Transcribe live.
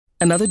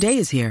Another day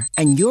is here,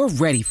 and you're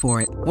ready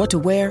for it. What to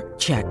wear?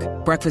 Check.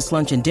 Breakfast,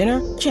 lunch, and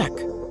dinner? Check.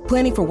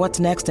 Planning for what's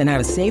next and how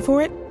to save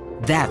for it?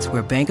 That's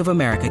where Bank of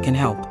America can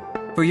help.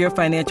 For your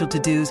financial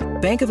to-dos,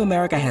 Bank of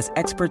America has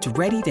experts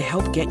ready to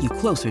help get you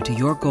closer to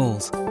your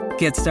goals.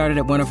 Get started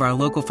at one of our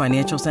local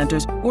financial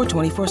centers or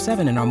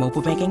 24/7 in our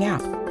mobile banking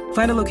app.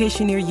 Find a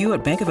location near you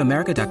at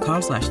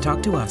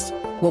bankofamerica.com/talktous.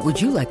 What would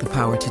you like the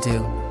power to do?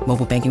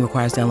 Mobile banking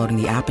requires downloading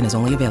the app and is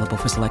only available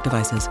for select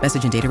devices.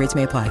 Message and data rates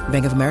may apply.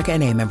 Bank of America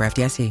N.A., member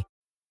FDIC.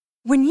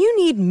 When you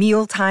need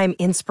mealtime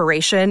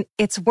inspiration,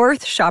 it's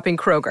worth shopping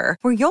Kroger,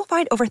 where you'll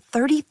find over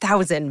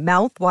 30,000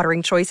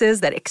 mouth-watering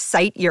choices that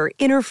excite your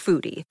inner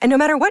foodie. And no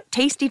matter what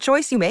tasty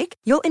choice you make,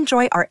 you'll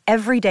enjoy our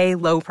everyday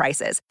low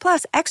prices,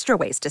 plus extra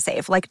ways to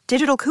save, like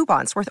digital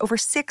coupons worth over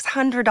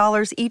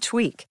 $600 each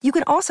week. You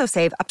can also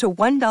save up to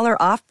 $1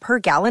 off per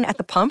gallon at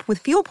the pump with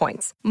fuel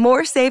points.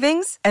 More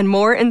savings and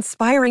more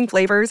inspiring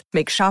flavors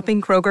make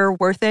shopping Kroger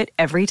worth it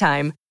every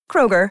time.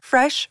 Kroger,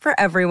 fresh for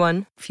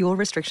everyone. Fuel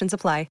restrictions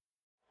apply.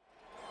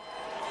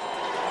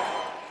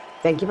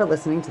 Thank you for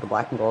listening to the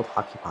Black and Gold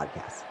Hockey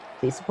Podcast.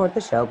 Please support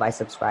the show by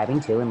subscribing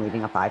to and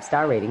leaving a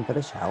 5-star rating for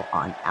the show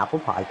on Apple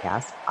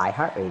Podcasts,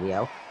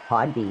 iHeartRadio,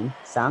 Podbean,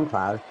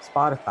 SoundCloud,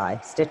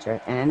 Spotify, Stitcher,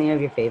 and any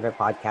of your favorite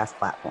podcast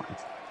platforms.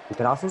 You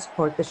can also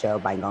support the show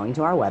by going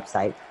to our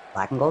website,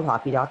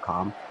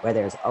 blackandgoldhockey.com, where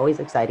there's always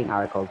exciting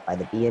articles by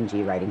the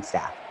B&G writing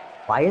staff.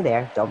 While you're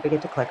there, don't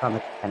forget to click on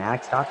the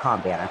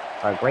fanatics.com banner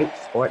for a great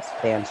sports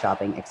fan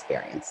shopping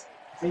experience.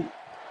 Hey, are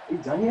you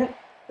done yet?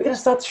 We gotta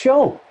start the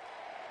show.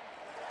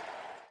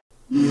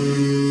 Bobby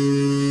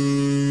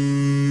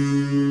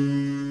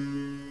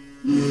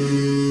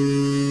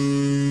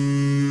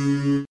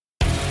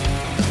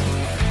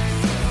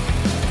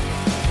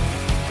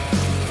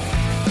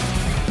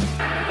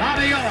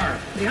Orr,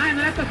 behind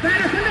the net to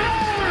Sanderson,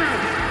 Orr!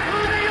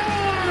 Bobby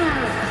Orr!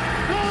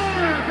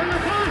 Orr from the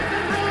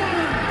Boston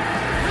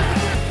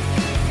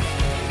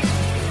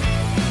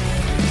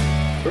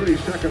Bruins! 30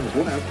 seconds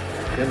left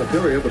in the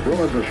period. The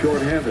Bruins are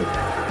shorthanded.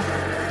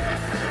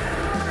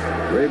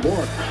 Ray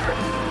Bork.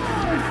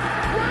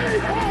 Ray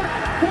Bork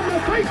from the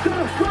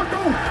face-off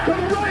circle to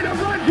the right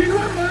of Reggie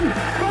Lettland,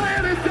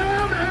 fired it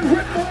down, and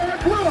Whitmore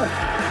blew it.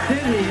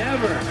 Did he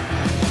ever?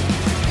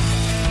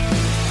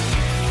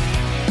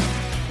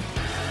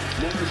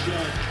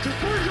 Marshall to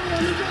Bergeron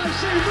on the drive,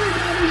 save,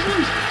 rebound, he's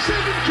loose,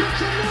 saving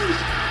kicks and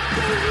loose.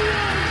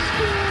 Bergeron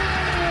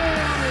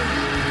scores!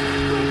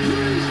 The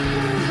Priest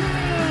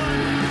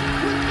Bergeron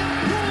with the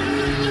point of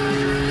the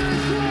dagger in their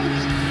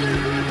throats. They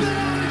ripped it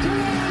out of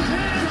Toronto's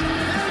hands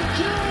and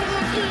killed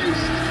the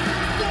beast.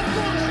 The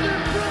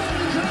Boston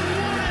Bruins have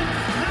won it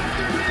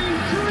after being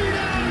 3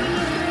 down in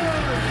the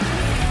third.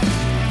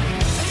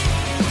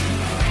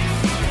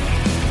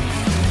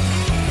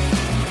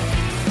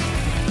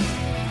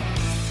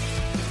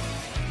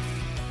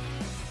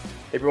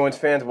 Hey Bruins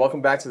fans,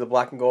 welcome back to the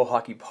Black and Gold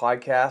Hockey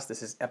Podcast.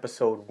 This is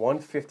episode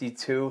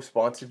 152,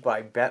 sponsored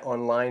by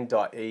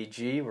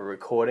betonline.ag. We're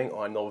recording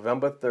on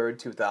November 3rd,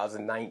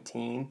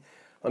 2019.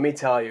 Let me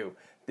tell you,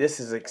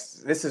 this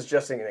is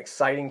just an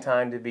exciting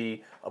time to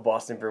be a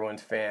Boston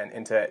Bruins fan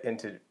and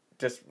to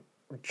just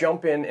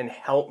jump in and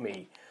help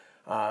me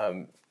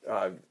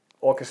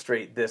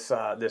orchestrate this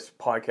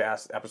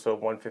podcast. Episode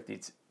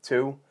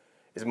 152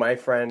 is my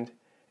friend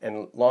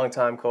and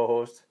longtime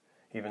co-host,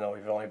 even though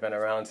we've only been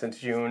around since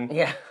June.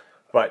 Yeah.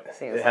 But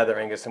Heather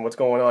Ingerson. What's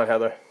going on,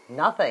 Heather?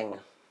 Nothing.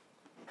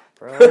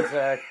 Bruins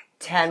are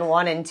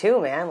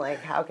 10-1-2, man.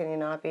 Like, how can you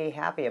not be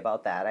happy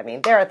about that? I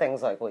mean, there are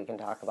things like we can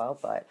talk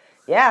about, but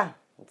yeah,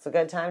 it's a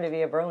good time to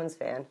be a Bruins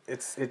fan.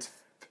 It's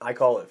I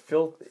call it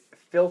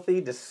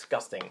filthy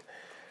disgusting.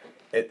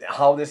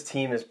 How this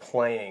team is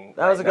playing.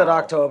 That was a good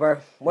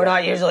October. We're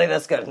not usually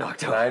this good in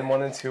October.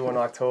 9-1-2 in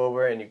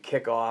October, and you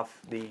kick off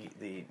the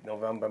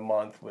November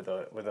month with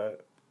a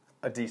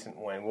decent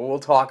win. We'll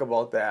talk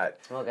about that.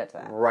 We'll get to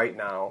that right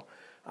now.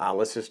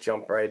 Let's just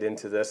jump right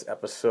into this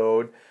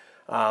episode.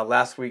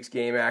 Last week's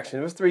game action,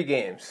 it was 3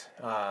 games,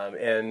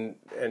 and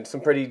some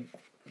pretty,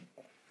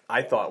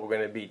 I thought, were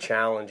going to be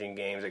challenging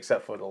games,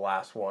 except for the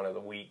last one of the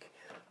week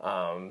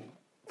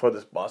for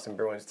this Boston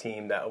Bruins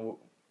team that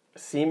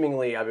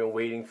seemingly I've been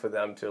waiting for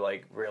them to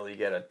really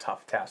get a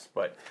tough test,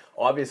 but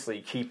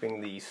obviously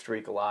keeping the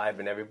streak alive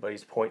and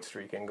everybody's point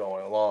streak and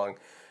going along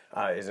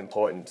is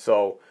important.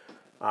 So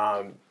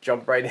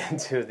jump right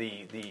into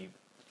the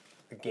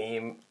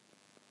game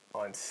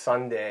on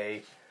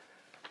Sunday,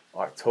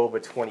 October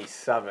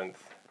 27th,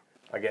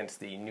 against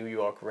the New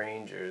York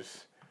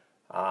Rangers.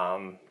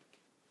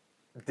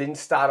 Didn't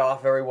start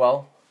off very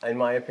well, in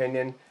my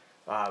opinion.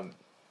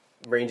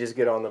 Rangers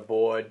get on the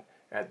board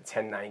at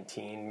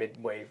 10:19,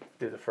 midway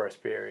through the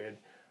first period.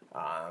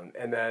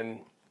 And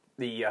then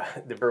the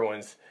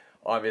Bruins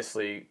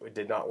obviously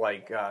did not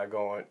like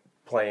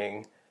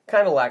playing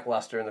kind of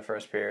lackluster in the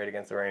first period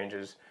against the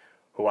Rangers,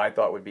 who I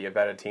thought would be a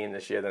better team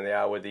this year than they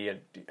are with the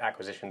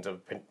acquisitions of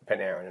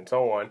Panarin and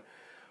so on.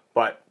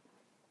 But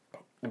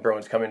the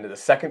Bruins come into the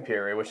second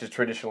period, which is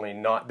traditionally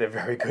not their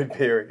very good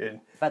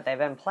period. But they've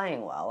been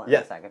playing well in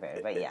the second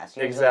period. But yes,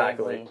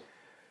 exactly.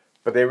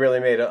 But they really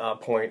made a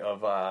point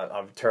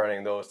of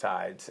turning those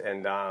tides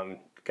and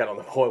got on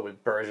the board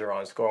with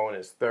Bergeron scoring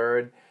his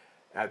third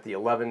at the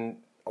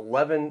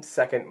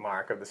 11-second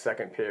mark of the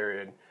second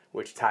period,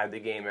 which tied the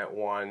game at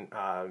 1,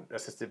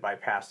 assisted by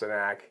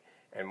Pasternak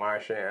and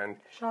Marchand.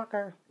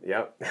 Shocker.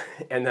 Yep.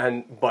 And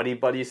then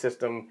buddy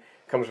system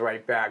comes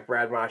right back.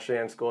 Brad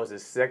Marchand scores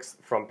his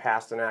 6th from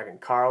Pasternak and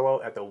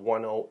Carlo at the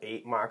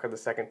 1:08 mark of the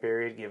second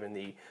period, giving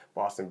the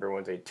Boston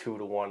Bruins a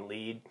 2-1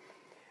 lead.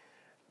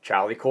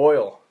 Charlie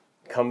Coyle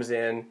comes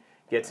in,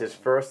 gets his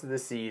first of the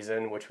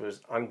season, which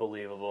was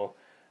unbelievable,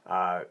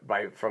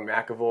 from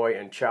McAvoy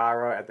and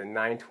Chara at the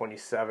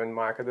 9:27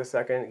 mark of the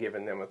second,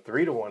 giving them a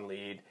 3-1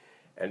 lead.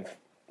 And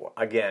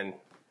again,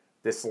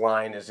 this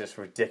line is just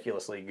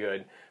ridiculously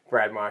good.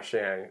 Brad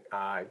Marchand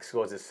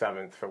scores his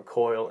 7th from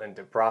Coyle and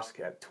DeBrusk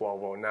at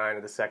 12:09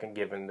 of the second,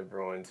 giving the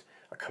Bruins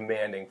a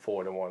commanding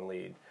 4-1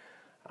 lead.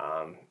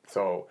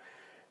 So,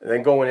 and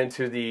then going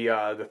into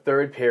the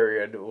third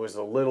period, it was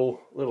a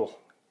little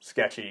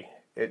sketchy.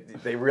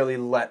 They really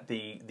let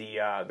the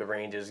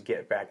Rangers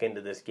get back into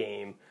this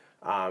game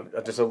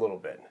just a little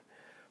bit.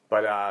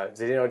 But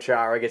Zdeno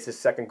Chara gets his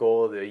second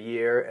goal of the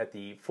year at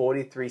the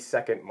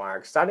 43-second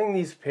mark. Starting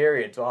these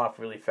periods off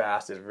really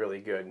fast is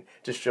really good.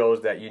 Just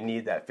shows that you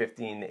need that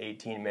 15 to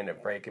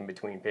 18-minute break in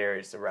between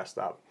periods to rest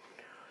up.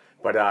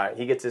 But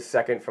he gets his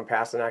second from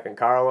Pasternak and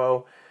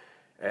Carlo.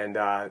 And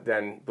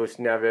then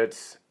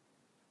Buchnevich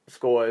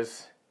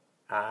scores.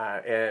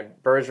 And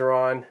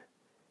Bergeron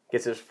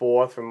gets his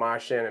 4th from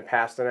Marchand and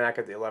Pasternak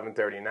at the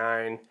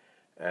 11:39.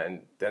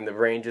 And then the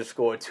Rangers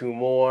score 2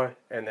 more.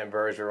 And then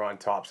Bergeron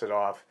tops it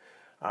off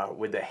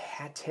with the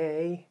hat.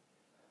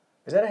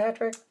 Is that a hat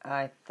trick?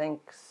 I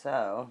think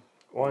so.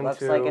 1, Looks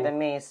 2. like it to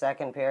me.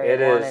 Second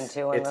period, It 1 is. and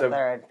 2 in It's the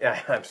third.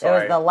 Yeah, I'm It was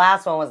sorry. the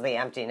last one was the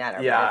empty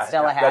netter. Yeah, but it's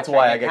still a hat that's trick.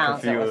 why I It get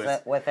counts. It was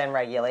confused. within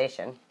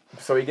regulation.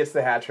 So he gets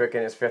the hat trick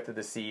in his 5th of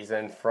the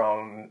season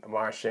from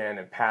Marchand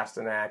and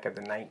Pasternak at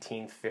the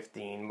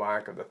 19:15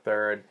 mark of the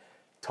third,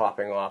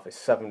 topping off a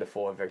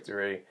 7-4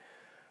 victory.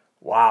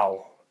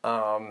 Wow.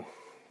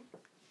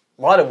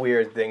 A lot of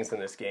weird things in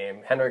this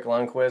game. Henrik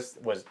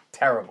Lundqvist was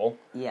terrible.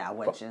 Yeah,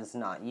 which is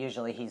not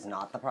usually he's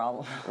not the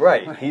problem.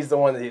 Right. He's the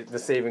one, the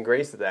saving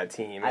grace of that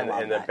team I love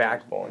and the that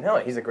backbone. No,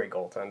 he's a great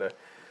goaltender.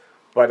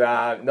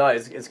 But no,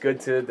 it's good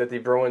that the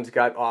Bruins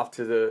got off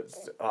to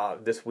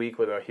this week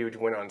with a huge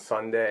win on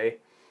Sunday.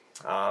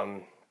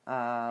 What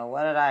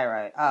did I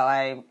write? Oh,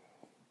 I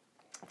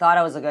thought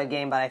it was a good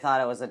game, but I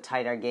thought it was a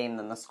tighter game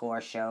than the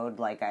score showed.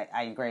 Like,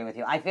 I agree with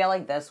you. I feel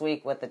like this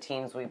week with the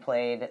teams we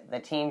played, the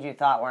teams you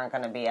thought weren't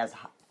going to be as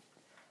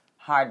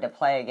hard to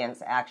play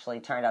against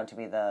actually turned out to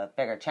be the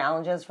bigger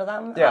challenges for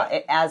them.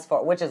 Yeah.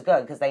 Which is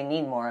good because they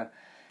need more.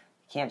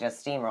 You can't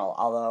just steamroll,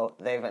 although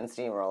they've been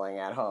steamrolling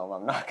at home.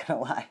 I'm not going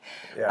to lie.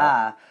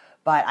 Yeah.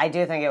 But I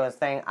do think it was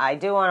thing. I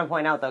do want to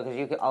point out, though, because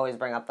you could always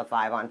bring up the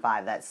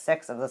 5-on-5, that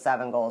 6 of the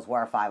 7 goals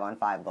were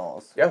 5-on-5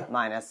 goals. Yeah.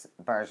 Minus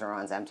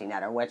Bergeron's empty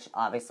netter, which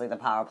obviously the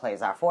power play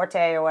is our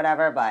forte or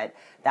whatever, but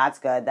that's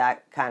good.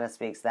 That kind of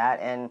speaks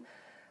that. And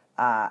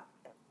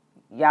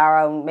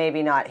Yarrow,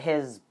 maybe not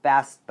his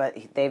best, but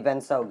they've been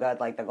so good.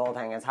 Like, the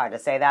goaltending is hard to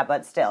say that,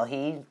 but still,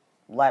 he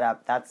let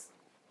up. That's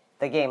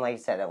the game, like you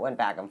said, it went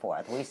back and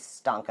forth. We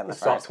stunk in the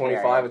first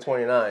 25 to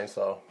 29,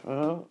 so.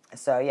 Mm-hmm.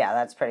 So, yeah,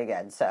 that's pretty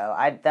good. So,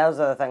 those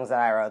are the things that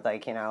I wrote.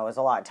 Like, it was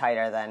a lot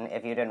tighter than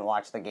if you didn't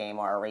watch the game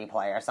or a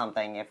replay or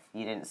something if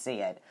you didn't see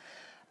it.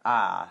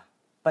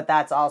 But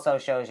that also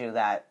shows you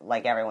that,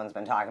 like everyone's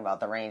been talking about,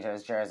 the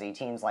Rangers, Jersey,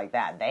 teams like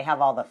that, they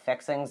have all the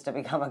fixings to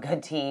become a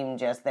good team,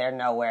 just they're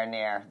nowhere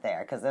near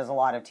there. Because there's a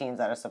lot of teams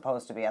that are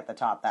supposed to be at the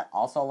top that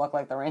also look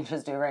like the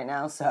Rangers do right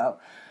now. So,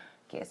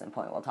 case in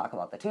point, we'll talk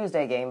about the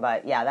Tuesday game.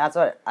 But, yeah, that's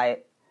what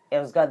it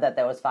was good that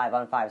there was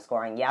 5-on-5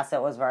 scoring. Yes,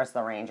 it was versus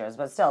the Rangers.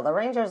 But still, the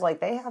Rangers, like,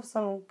 they have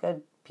some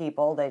good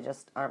people. They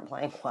just aren't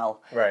playing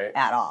well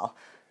at all.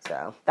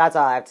 So, that's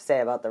all I have to say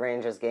about the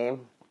Rangers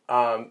game.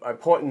 An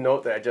important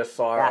note that I just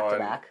saw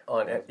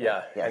on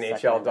Yes,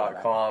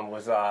 NHL.com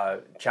was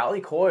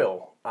Charlie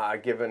Coyle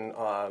given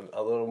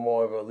a little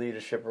more of a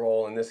leadership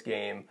role in this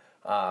game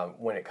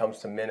when it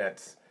comes to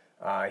minutes.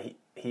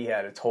 He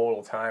had a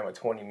total time of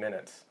 20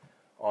 minutes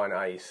on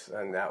ice,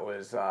 and that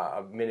was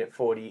a minute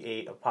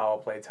 48 of power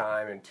play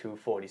time and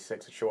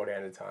 2:46 of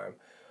shorthanded time.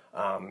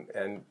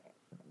 And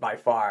by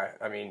far,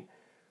 I mean,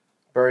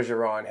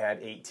 Bergeron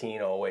had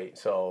 18:08,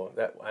 so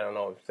that I don't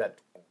know if that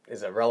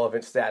is a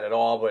relevant stat at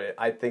all, but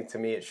I think to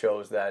me it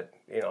shows that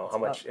how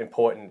much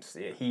importance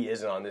he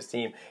is on this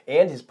team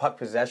and his puck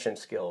possession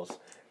skills,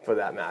 for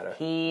that matter.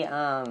 He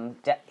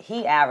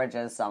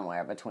averages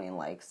somewhere between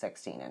like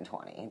 16 and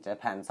 20. It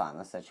depends on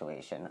the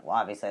situation. Well,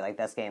 obviously, like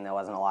this game, there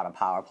wasn't a lot of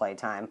power play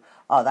time.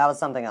 Oh, that was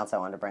something else I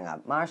wanted to bring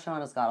up.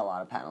 Marchand has got a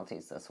lot of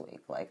penalties this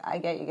week. Like, I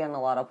get you getting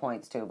a lot of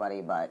points too,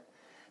 buddy, but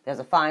there's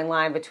a fine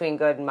line between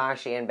good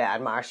Marshy and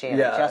bad Marshy,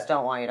 and I just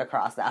don't want you to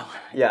cross that line.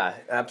 Yeah,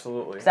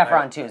 absolutely. Except for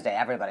on Tuesday.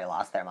 Everybody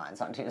lost their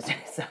minds on Tuesday.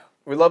 So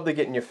we love the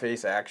get in your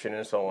face action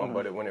and so on,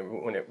 but when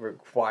it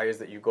requires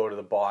that you go to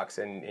the box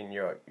and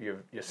your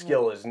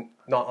skill is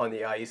not on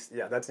the ice,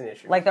 that's an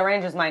issue. Like the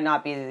Rangers might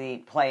not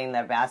be playing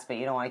their best, but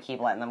you don't want to keep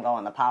letting them go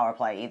on the power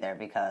play either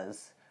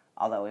because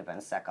although we've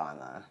been sick on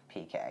the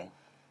PK.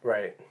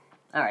 Right.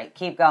 All right,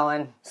 keep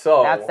going.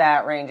 So that's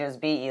that. Rangers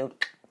beat you.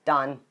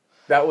 Done.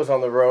 That was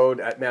on the road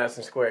at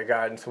Madison Square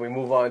Garden. So we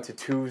move on to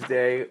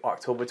Tuesday,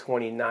 October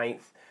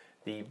 29th.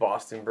 The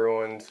Boston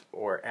Bruins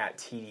were at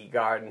TD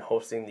Garden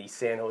hosting the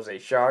San Jose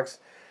Sharks.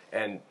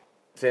 And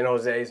San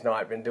Jose's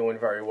not been doing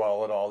very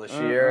well at all this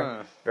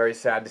year. Very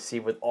sad to see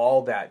with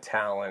all that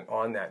talent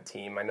on that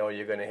team. I know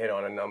you're going to hit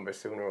on a number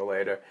sooner or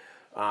later.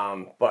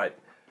 But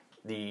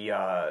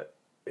the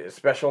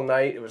special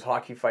night, it was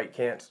Hockey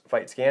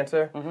Fights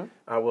Cancer.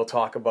 We'll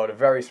talk about a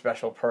very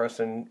special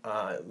person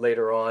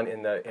later on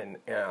in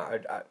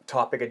our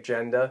topic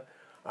agenda.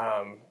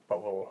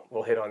 But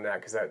we'll hit on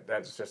that because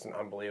that's just an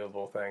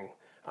unbelievable thing.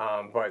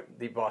 But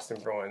the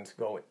Boston Bruins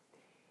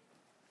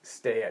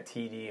stay at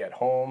TD at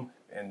home,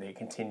 and they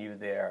continue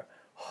their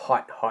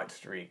hot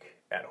streak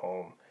at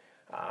home,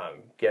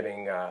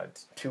 getting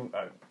two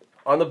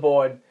on the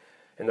board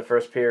in the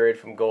first period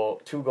from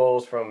 2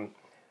 goals from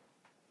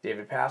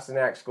David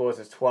Pastrnak scores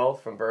his 12th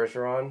from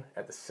Bergeron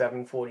at the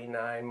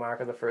 7:49 mark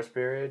of the first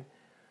period.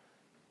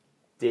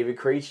 David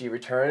Krejci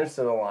returns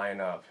to the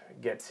lineup,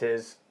 gets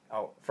his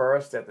out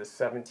first at the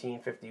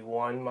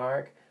 17:51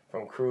 mark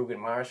from Krug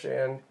and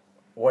Marchand.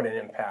 What an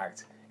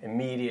impact,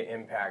 immediate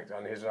impact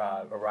on his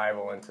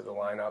arrival into the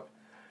lineup.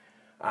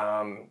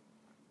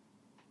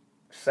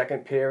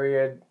 Second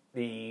period,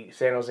 the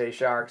San Jose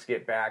Sharks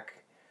get back.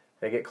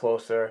 They get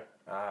closer,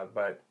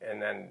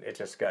 and then it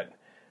just got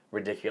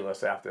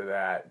ridiculous after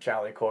that.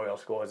 Charlie Coyle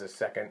scores his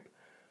second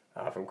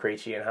from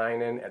Krejci and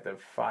Heinen at the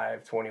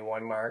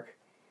 5:21 mark.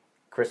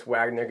 Chris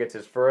Wagner gets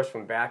his first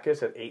from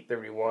Backus at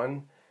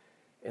 8:31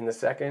 in the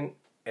second.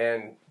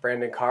 And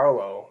Brandon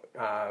Carlo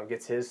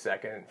gets his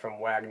second from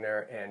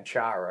Wagner and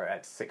Chara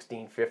at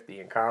 16:50.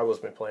 And Carlo's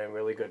been playing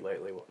really good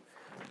lately.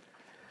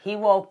 He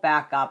woke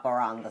back up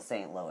around the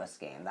St. Louis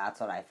game.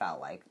 That's what I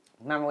felt like.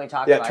 Remember we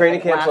talked about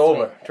training camp's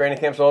over. Week? Training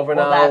camp's over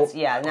now.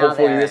 Now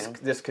hopefully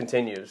this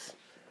continues.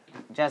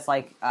 Just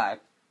like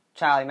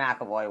Charlie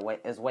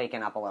McAvoy is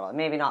waking up a little.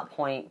 Maybe not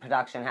point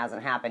production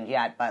hasn't happened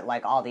yet, but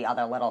like all the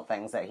other little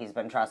things that he's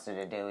been trusted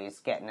to do, he's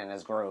getting in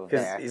his groove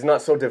there. He's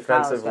not so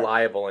defensive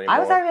liable anymore. I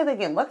was actually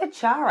thinking, look at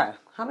Chara.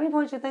 How many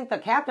points do you think the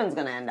captain's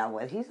going to end up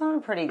with? He's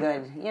on pretty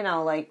good, he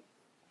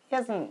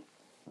hasn't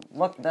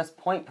looked this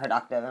point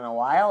productive in a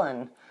while.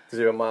 And does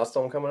he have a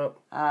milestone coming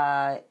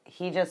up?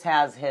 He just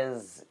has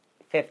his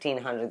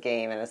 1,500th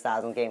game and his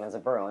 1,000th game as a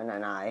Bruin,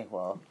 and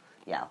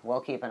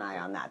we'll keep an eye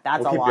on that.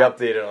 That's we'll a lot.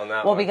 Keep you updated on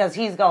that. Well, because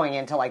he's going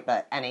into like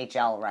the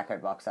NHL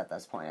record books at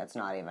this point. It's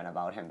not even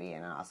about him being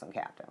an awesome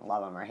captain.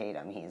 Love him or hate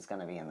him, he's going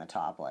to be in the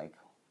top like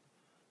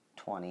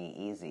 20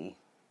 easy,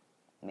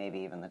 maybe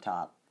even the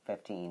top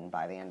 15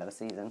 by the end of the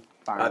season,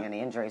 barring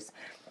any injuries.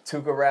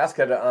 Tuukka Rask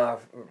had a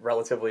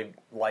relatively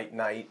light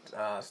night,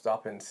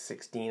 stopping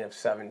 16 of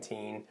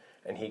 17,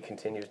 and he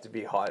continues to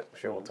be hot. I'm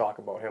sure we'll talk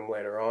about him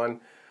later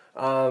on.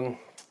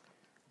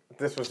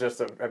 This was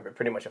just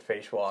pretty much a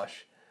face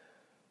wash.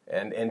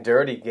 And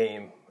dirty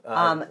game.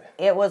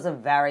 It was a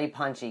very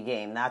punchy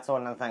game. That's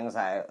one of the things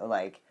I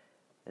like.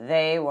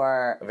 They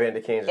were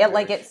Evander Kane's.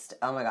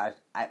 Oh my god.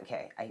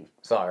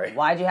 Sorry.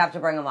 Why'd you have to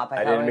bring them up?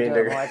 I didn't mean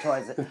to. More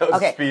towards it.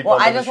 Okay. Well,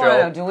 I just want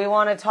to know. Do we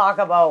want to talk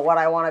about what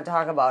I want to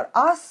talk about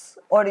us,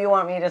 or do you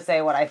want me to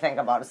say what I think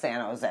about San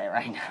Jose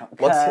right now?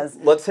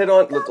 Let's hit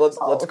on.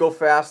 Let's go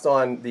fast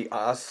on the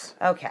us.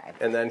 Okay.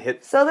 And then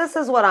hit. So this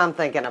is what I'm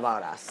thinking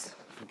about us.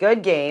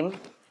 Good game.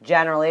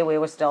 Generally, we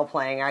were still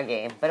playing our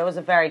game, but it was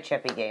a very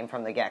chippy game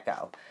from the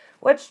get-go,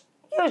 which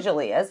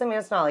usually is. I mean,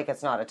 it's not like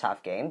it's not a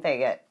tough game. They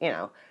get,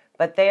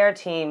 but they're a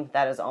team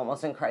that is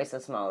almost in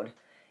crisis mode,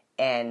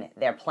 and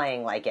they're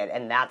playing like it,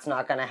 and that's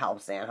not going to help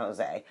San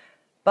Jose.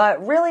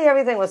 But really,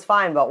 everything was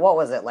fine, but what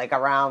was it, like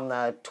around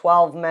the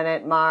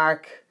 12-minute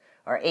mark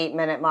or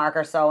 8-minute mark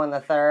or so in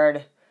the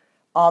third,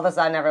 all of a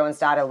sudden everyone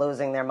started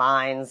losing their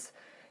minds,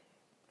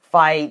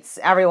 fights,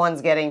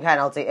 everyone's getting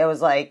penalty. It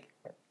was like,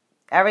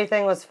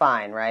 everything was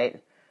fine,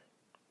 right?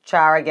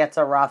 Chara gets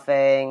a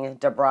roughing.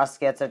 DeBrusque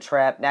gets a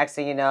trip. Next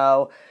thing you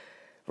know,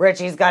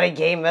 Richie's got a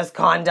game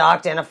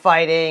misconduct and a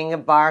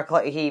fighting.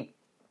 Barclay,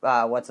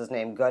 what's his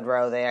name?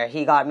 Goodrow there.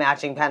 He got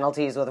matching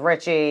penalties with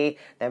Richie.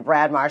 Then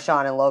Brad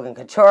Marchand and Logan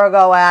Couture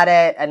go at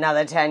it.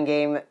 Another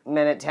 10-game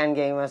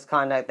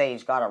misconduct. They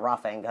each got a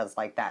roughing because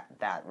like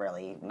that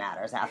really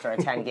matters after a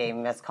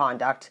 10-game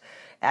misconduct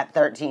at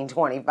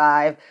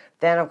 13:25.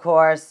 Then, of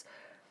course,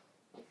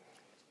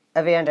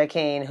 Evander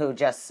Kane, who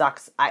just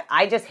sucks.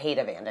 I just hate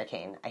Evander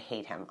Kane. I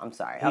hate him. I'm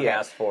sorry. He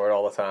asks for it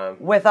all the time.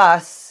 With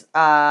us,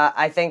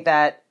 I think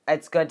that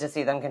it's good to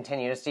see them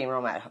continue to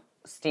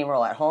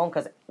steamroll at home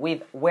because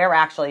we're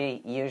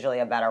actually usually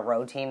a better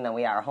road team than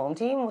we are a home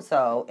team.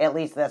 So at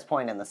least this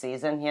point in the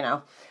season,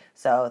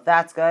 So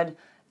that's good.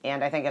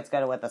 And I think it's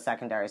good with the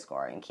secondary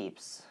scoring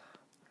keeps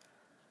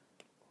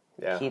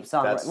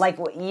on. Like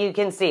you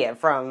can see it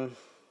from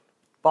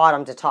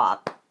bottom to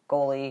top,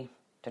 goalie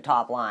to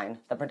top line,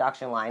 the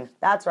production line.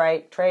 That's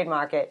right,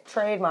 trademark it.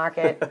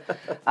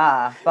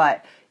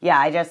 But yeah,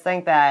 I just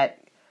think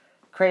that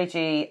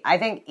Krejci, I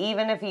think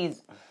even if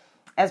he's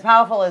as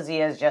powerful as he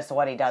is, just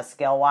what he does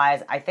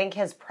skill-wise, I think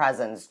his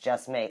presence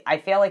just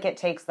I feel like it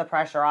takes the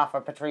pressure off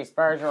of Patrice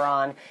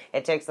Bergeron.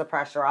 It takes the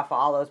pressure off of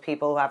all those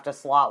people who have to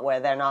slot where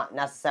they're not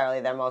necessarily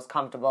their most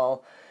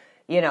comfortable.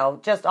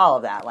 Just all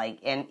of that.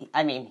 And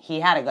I mean, he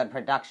had a good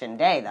production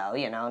day, though.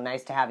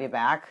 Nice to have you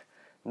back.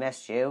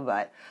 Missed you,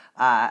 but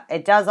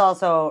it does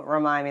also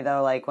remind me,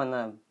 though, when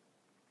the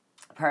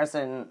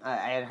person I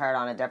had heard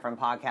on a different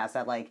podcast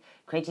that,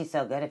 Krejci's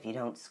so good if you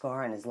don't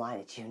score in his line,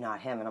 it's you,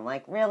 not him. And I'm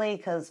like, really?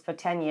 Because for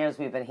 10 years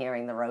we've been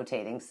hearing the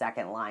rotating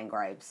second line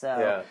gripes. So,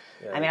 yeah,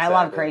 I mean, exactly. I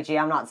love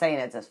Krejci. I'm not saying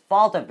it's his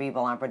fault if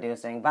people aren't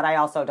producing, but I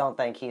also don't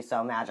think he's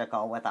so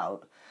magical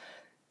without,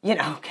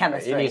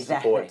 chemistry. He needs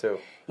support, too.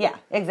 Yeah,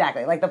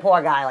 exactly. The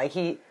poor guy,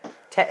 he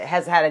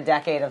has had a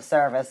decade of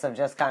service of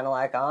just kind of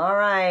all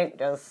right,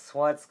 just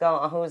what's going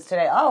on? Who's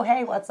today? Oh,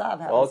 hey, what's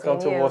up? Haven't Welcome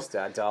to seen you.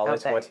 Worcester,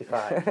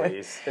 $1.25,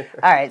 please.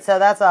 All right, so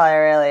that's all I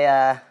really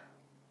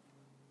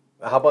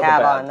How about have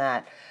the bad? on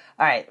that.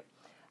 All right,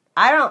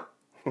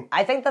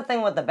 I think the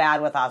thing with the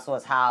bad with us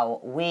was how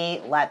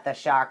we let the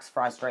Sharks'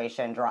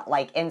 frustration draw.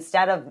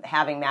 Instead of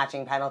having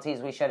matching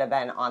penalties, we should have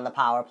been on the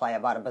power play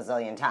about a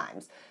bazillion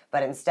times.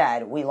 But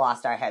instead, we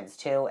lost our heads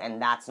too,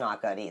 and that's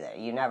not good either.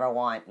 You never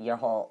want your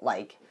whole,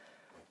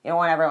 you don't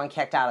want everyone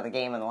kicked out of the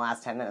game in the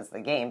last 10 minutes of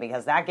the game,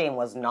 because that game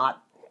was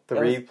not...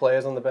 Three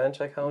players on the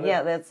bench, I counted?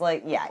 Yeah, it's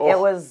it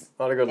was...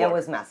 Not a good look. It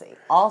was messy.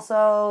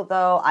 Also,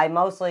 though, I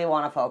mostly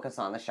want to focus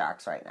on the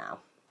Sharks right now.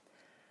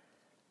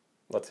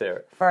 Let's hear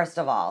it. First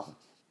of all,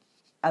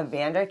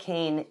 Evander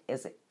Kane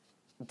is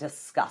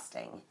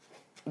disgusting.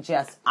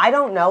 I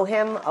don't know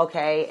him,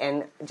 okay?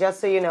 And just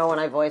so you know, when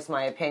I voice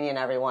my opinion,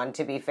 everyone,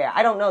 to be fair,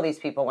 I don't know these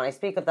people. When I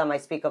speak of them, I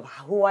speak of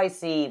who I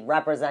see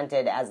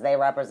represented as they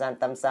represent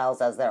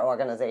themselves, as their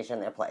organization,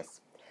 their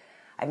place.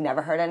 I've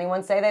never heard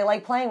anyone say they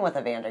like playing with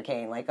Evander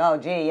Kane. Oh,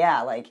 gee,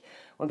 yeah.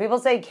 When people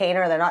say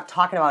Kaner, they're not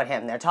talking about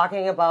him. They're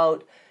talking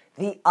about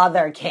the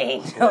other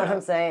Kane. You know what I'm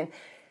saying?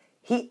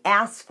 He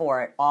asks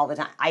for it all the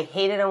time. I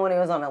hated him when he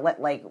was on him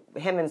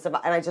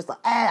and I just,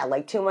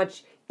 too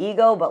much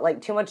ego,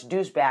 but too much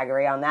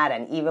douchebaggery on that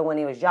end, even when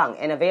he was young.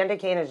 And Evander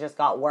Kane has just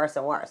got worse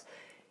and worse.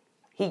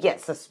 He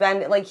gets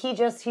suspended.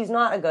 He's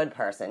not a good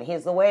person.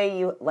 He's the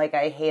way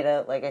I hate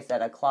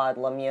a Claude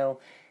Lemieux,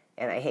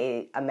 and I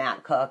hate a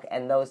Matt Cook,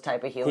 and those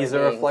type of human beings. He's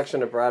a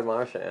reflection of Brad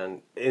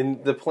Marchand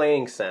in the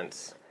playing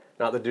sense,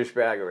 not the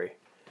douchebaggery.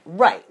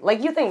 Right.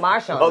 You think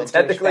Marchand's a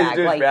technically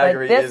douchebag.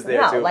 douchebaggery is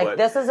there too, but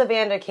this is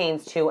Evander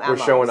Kane's two MOs. We're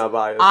showing our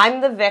bias. I'm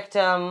the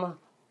victim,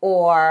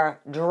 or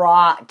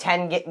draw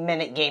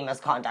 10-minute game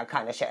misconduct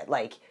kind of shit.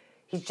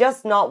 He's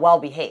just not well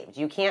behaved.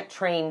 You can't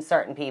train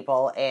certain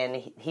people, and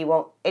he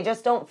won't. I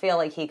just don't feel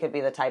like he could be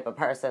the type of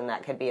person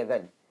that could be a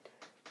good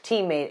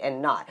teammate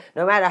and not.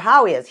 No matter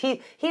how he is.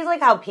 He's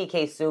like how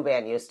PK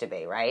Subban used to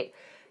be, right?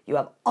 You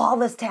have all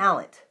this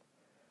talent.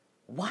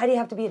 Why do you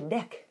have to be a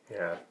dick?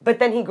 Yeah. But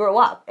then he grew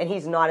up, and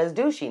he's not as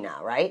douchey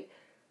now, right?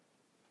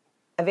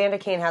 Evander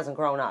Kane hasn't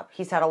grown up.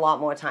 He's had a lot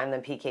more time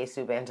than PK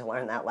Subban to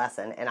learn that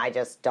lesson, and I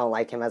just don't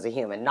like him as a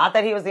human. Not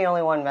that he was the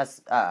only one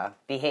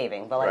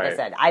misbehaving, but I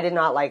said, I did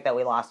not like that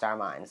we lost our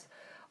minds.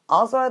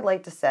 Also, I'd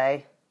like to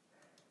say,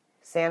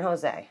 San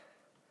Jose,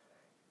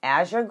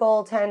 as your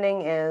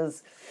goaltending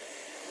is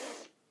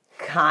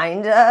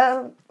kind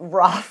of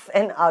rough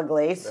and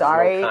ugly.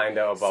 Sorry,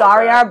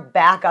 our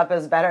backup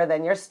is better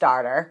than your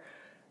starter.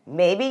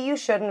 Maybe you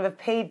shouldn't have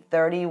paid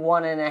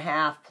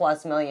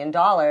 $31.5+ million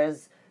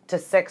to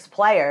 6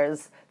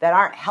 players that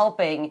aren't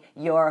helping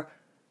your,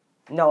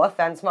 no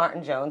offense,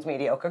 Martin Jones,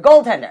 mediocre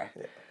goaltender.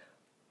 Yeah.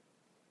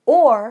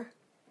 Or,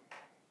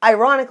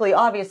 ironically,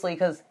 obviously,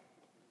 because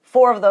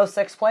 4 of those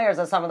 6 players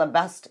are some of the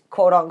best,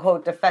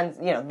 quote-unquote,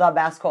 the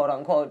best,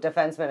 quote-unquote,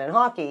 defensemen in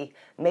hockey,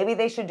 maybe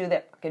they should do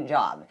their fucking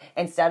job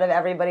instead of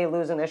everybody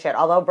losing their shit.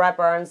 Although Brett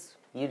Burns,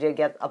 you did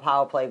get a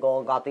power play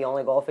goal, got the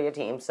only goal for your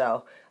team,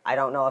 so I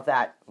don't know if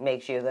that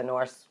makes you the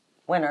Norris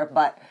winner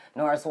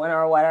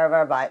or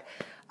whatever, but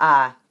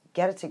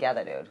get it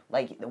together, dude.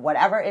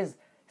 Whatever is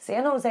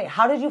San Jose,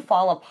 how did you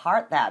fall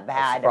apart that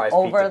bad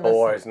over the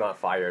DeBoer is not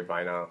fired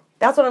by now.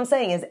 That's what I'm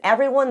saying, is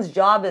everyone's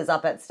job is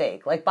up at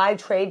stake. By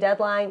trade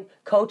deadline,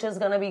 coach is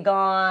going to be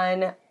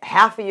gone,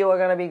 half of you are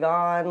going to be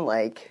gone.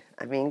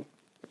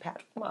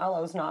 Patrick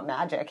Marleau's not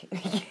magic.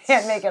 You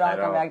can't make it all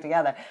come back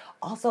together.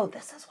 Also,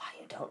 this is why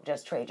you don't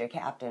just trade your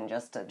captain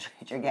just to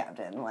trade your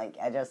captain.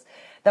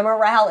 The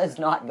morale is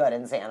not good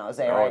in San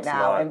Jose right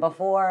now. Not. And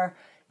before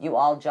you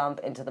all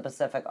jump into the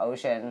Pacific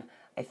Ocean,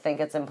 I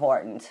think it's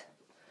important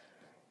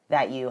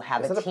that you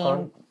have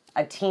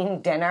a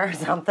team dinner or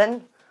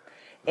something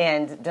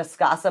and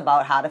discuss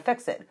about how to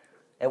fix it.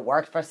 It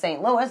worked for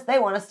St. Louis. They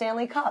won a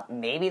Stanley Cup.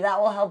 Maybe that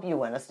will help you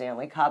win a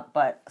Stanley Cup,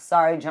 but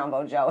sorry,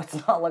 Jumbo Joe,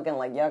 it's not looking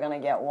like you're going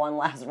to get one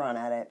last run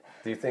at it.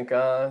 Do you think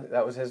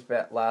that was his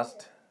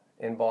last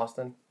in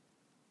Boston?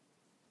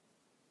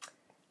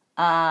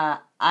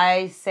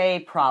 I say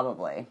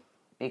probably,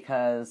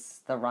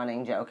 because the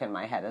running joke in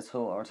my head is who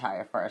will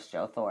retire first,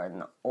 Joe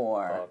Thornton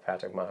or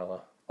Patrick Marleau.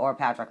 Or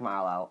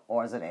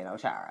Zdeno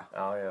Chara.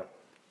 Oh, yeah.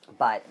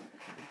 But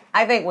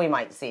I think we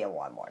might see it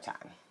one more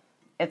time.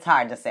 It's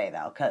hard to say,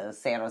 though, because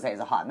San Jose is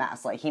a hot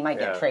mess. Like, he might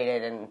get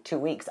traded in 2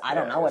 weeks. I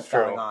don't know what's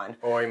going on.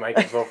 Or he might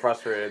get so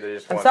frustrated that he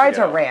just I'm wants sorry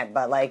to to rant,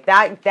 but, like,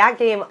 that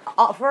game,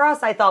 for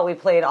us, I thought we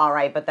played all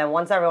right, but then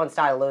once everyone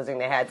started losing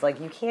their heads,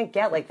 like, you can't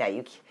get like that.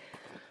 You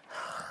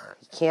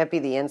can't be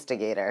the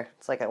instigator.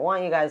 It's like, I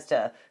want you guys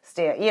to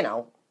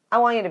I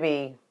want you to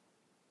be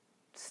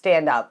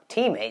stand-up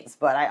teammates,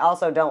 but I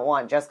also don't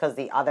want, just because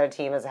the other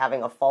team is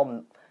having a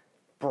full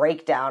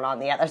breakdown on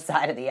the other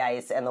side of the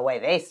ice and the way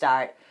they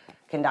start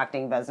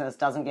conducting business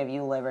doesn't give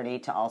you liberty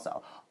to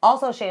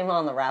also shame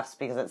on the refs,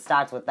 because it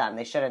starts with them.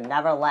 They should have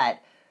never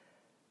let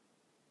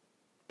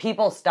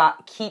people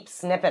keep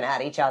snipping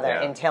at each other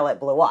until it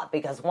blew up,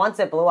 because once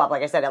it blew up,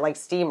 like I said, it like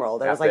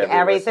steamrolled. It was like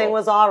everything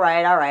was all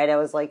right. It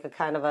was like a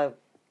kind of a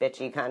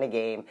bitchy kind of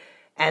game,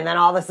 and then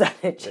all of a sudden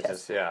it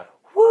just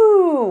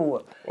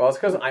woo. Well, it's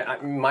because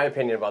my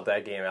opinion about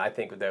that game, I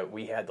think that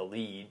we had the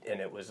lead and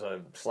it was a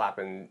slap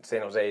in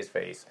San Jose's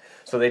face,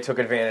 so they took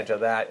advantage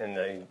of that and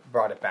they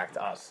brought it back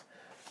to us.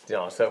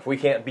 So if we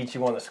can't beat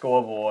you on the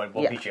scoreboard,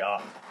 we'll beat you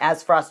up.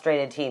 As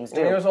frustrated teams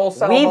do.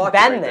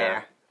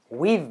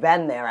 We've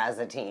been there as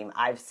a team.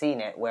 I've seen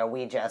it where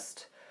we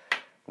just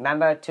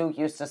remember Tuke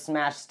used to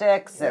smash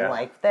sticks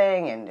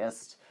and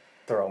just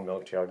throw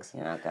milk jugs.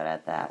 You're not good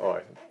at that.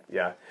 Oh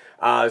yeah.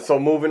 So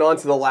moving on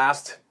to the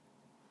last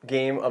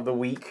game of the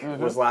week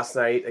was last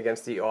night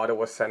against the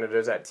Ottawa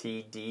Senators at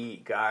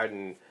TD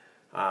Garden.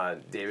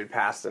 David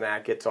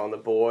Pastrnak gets on the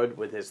board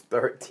with his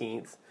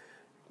 13th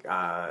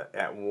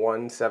at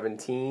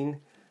 117.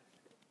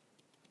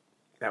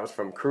 That was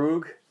from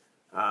Krug.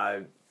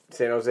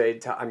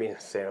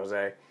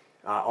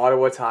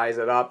 Ottawa ties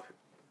it up.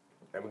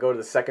 And we go to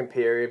the second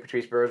period.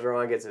 Patrice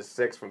Bergeron gets his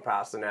 6th from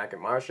Pastrnak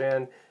and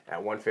Marchand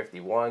at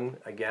 151.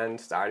 Again,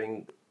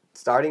 starting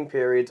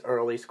periods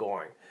early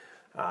scoring.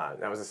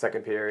 That was the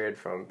second period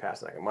from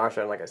Pastrnak and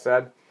Marchand, like I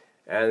said.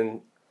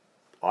 And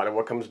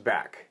Ottawa comes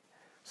back.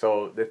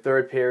 So the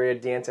third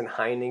period, Danton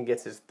Heinen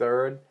gets his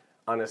 3rd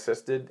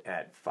unassisted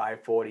at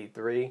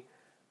 5:43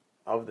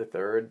 of the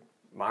 3rd.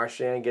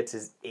 Marchand gets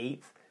his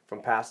 8th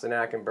from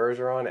Pastrnak and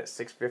Bergeron at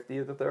 6:50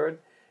 of the 3rd.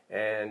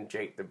 And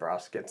Jake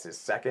DeBrusk gets his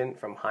 2nd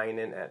from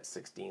Heinen at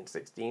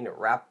 16:16 to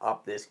wrap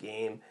up this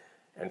game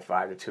and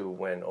 5-2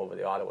 win over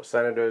the Ottawa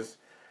Senators.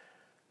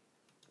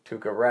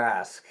 Tuukka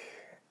Rask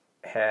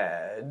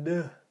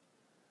had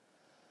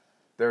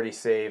 30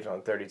 saves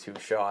on 32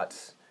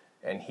 shots,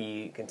 and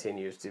he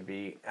continues to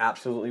be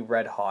absolutely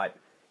red hot.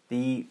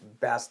 The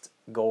best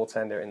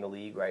goaltender in the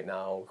league right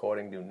now,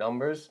 according to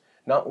numbers,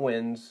 not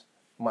wins.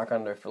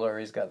 Marc-Andre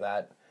Fleury's got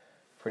that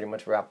pretty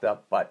much wrapped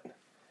up, but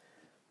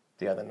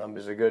the other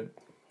numbers are good.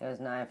 It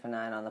was 9 for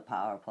 9 on the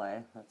power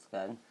play. That's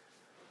good.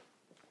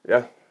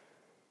 Yeah.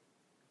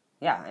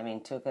 Yeah, I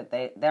mean,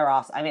 Tuukka, they're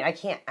awesome. I mean, I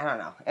don't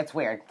know. It's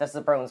weird. This is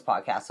a Bruins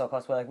podcast, so of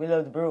course we're like, we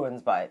love the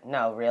Bruins, but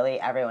no, really,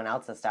 everyone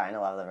else is starting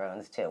to love the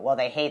Bruins too. Well,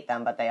 they hate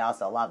them, but they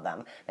also love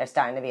them. They're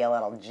starting to be a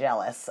little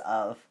jealous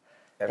of,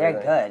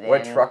 everything. They're good.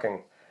 We're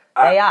trucking.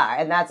 They are,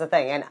 and that's the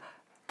thing. And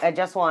I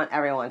just want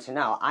everyone to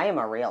know, I am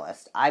a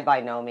realist. I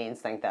by no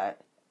means think that,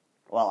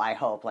 well, I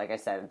hope, like I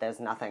said, there's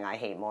nothing I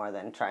hate more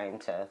than trying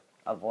to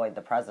avoid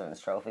the President's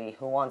Trophy.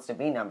 Who wants to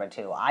be number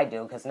 2? I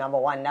do, because number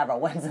 1 never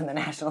wins in the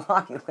National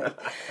Hockey League.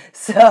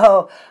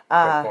 So,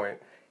 good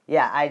point.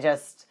 Yeah,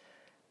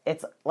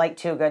 it's like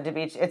too good to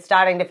be, it's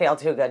starting to feel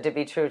too good to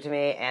be true to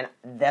me, and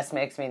this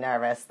makes me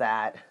nervous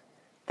that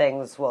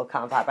things will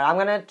come up. But I'm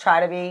going to try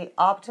to be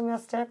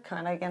optimistic,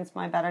 kind of against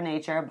my better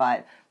nature,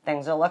 but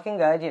things are looking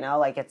good,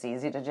 like it's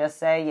easy to just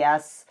say,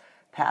 yes,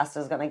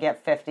 Pasta's going to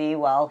get 50.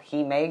 Well,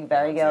 he may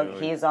very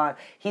good.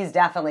 He's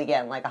definitely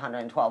getting like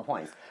 112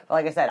 points. But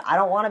like I said, I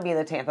don't want to be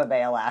the Tampa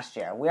Bay of last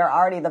year. We are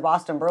already the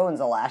Boston Bruins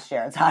of last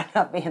year. It's hard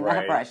enough being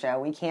that pressure.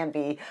 We can't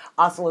be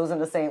us losing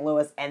to St.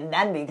 Louis and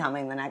then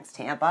becoming the next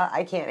Tampa.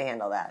 I can't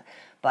handle that.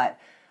 But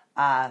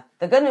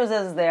the good news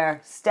is they're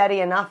steady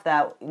enough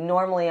that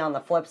normally on the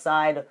flip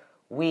side,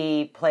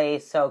 we play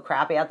so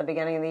crappy at the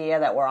beginning of the year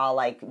that we're all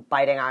like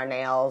biting our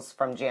nails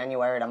from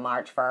January to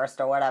March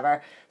 1st or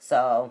whatever.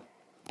 So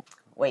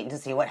waiting to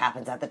see what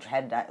happens at the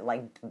trade,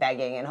 like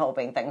begging and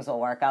hoping things will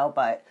work out.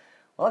 But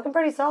we're looking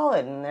pretty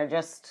solid, and they're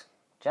just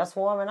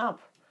warming up.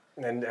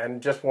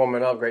 And just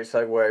warming up, great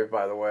segue,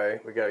 by the way.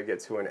 We got to get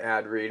to an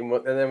ad read.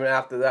 And then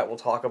after that, we'll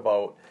talk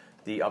about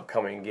the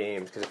upcoming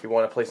games. Because if you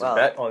want to place a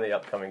bet on the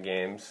upcoming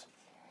games.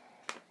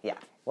 Yeah,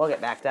 we'll get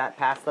back to that.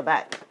 Pass the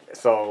bet.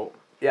 So,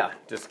 yeah,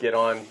 just get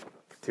on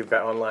to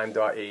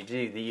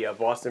betonline.ag. The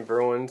Boston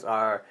Bruins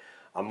are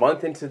a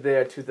month into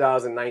their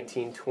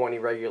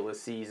 2019-20 regular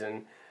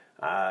season.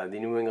 The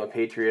New England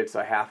Patriots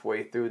are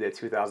halfway through their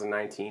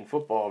 2019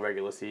 football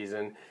regular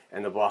season,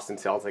 and the Boston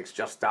Celtics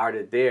just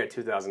started their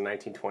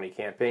 2019-20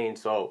 campaign,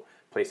 so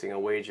placing a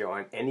wager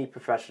on any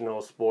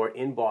professional sport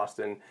in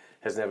Boston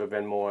has never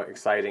been more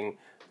exciting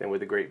than with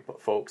the great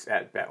folks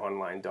at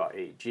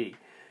betonline.ag.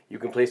 You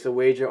can place a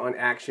wager on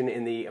action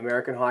in the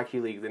American Hockey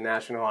League, the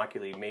National Hockey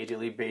League, Major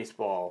League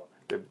Baseball,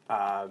 the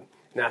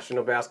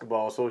National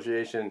Basketball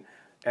Association,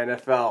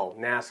 NFL,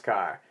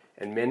 NASCAR,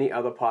 and many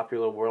other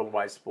popular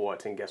worldwide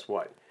sports. And guess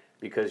what?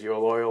 Because you're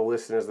loyal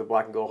listeners to the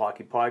Black and Gold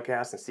Hockey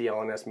Podcast and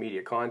CLNS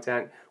Media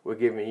content, we're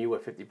giving you a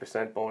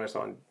 50% bonus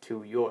on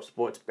to your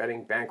sports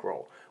betting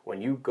bankroll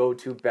when you go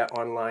to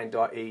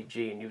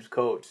betonline.ag and use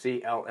code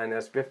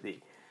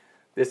CLNS50.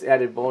 This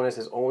added bonus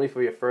is only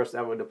for your first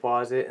ever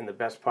deposit, and the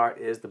best part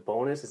is the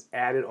bonus is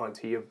added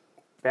onto your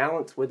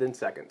balance within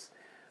seconds.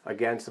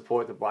 Again,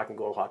 support the Black and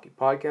Gold Hockey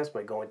Podcast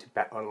by going to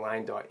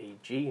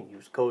betonline.ag and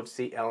use code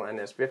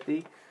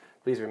CLNS50.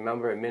 Please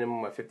remember a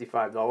minimum of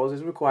 $55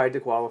 is required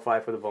to qualify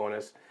for the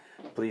bonus.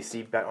 Please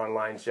see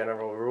BetOnline's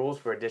general rules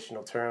for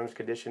additional terms,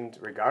 conditions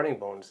regarding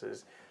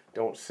bonuses.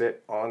 Don't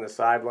sit on the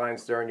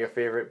sidelines during your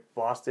favorite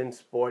Boston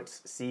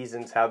sports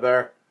seasons,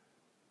 Heather.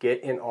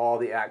 Get in all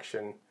the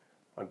action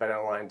on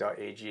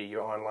betonline.ag,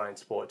 your online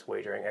sports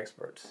wagering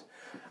experts.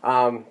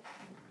 So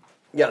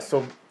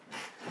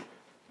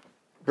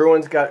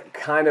Bruins got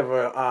kind of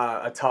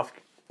a tough,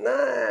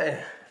 I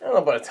don't know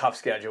about a tough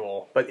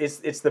schedule, but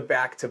it's the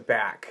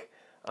back-to-back.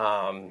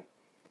 Monday,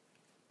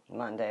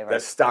 right?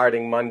 That's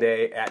starting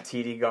Monday at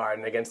TD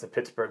Garden against the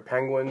Pittsburgh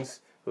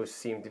Penguins, who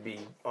seem to be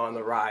on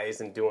the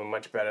rise and doing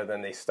much better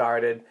than they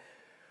started.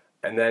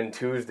 And then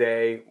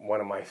Tuesday,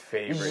 one of my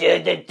favorites.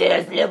 Je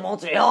déteste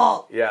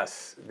Montreal.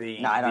 Yes,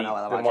 I don't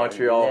know the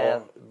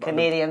Montreal.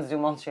 Canadians do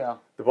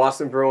Montreal. The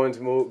Boston Bruins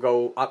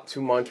go up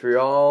to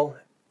Montreal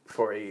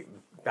for a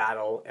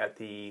battle at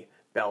the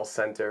Bell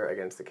Center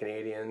against the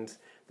Canadians.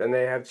 Then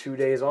they have 2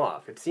 days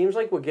off. It seems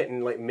like we're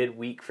getting like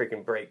midweek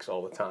freaking breaks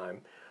all the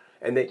time.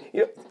 And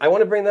I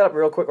want to bring that up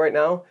real quick right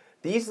now.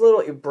 These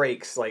little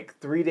breaks, like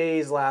 3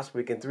 days last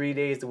week and 3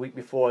 days the week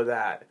before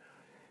that,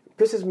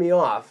 pisses me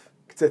off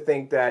to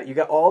think that you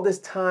got all this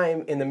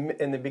time in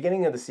the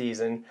beginning of the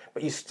season,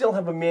 but you still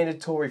have a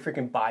mandatory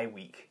freaking bye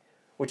week,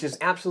 which is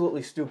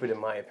absolutely stupid in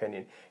my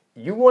opinion.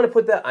 You want to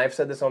put that, I've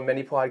said this on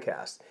many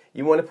podcasts,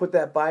 you want to put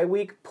that bye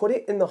week, put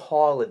it in the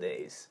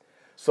holidays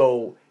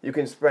so you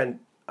can spend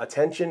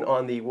attention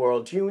on the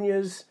World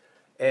Juniors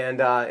and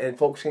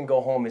folks can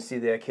go home and see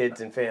their kids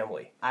and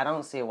family. I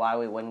don't see why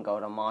we wouldn't go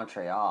to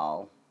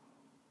Montreal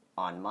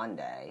on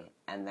Monday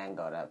and then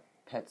go to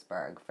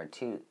Pittsburgh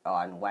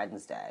on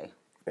Wednesday.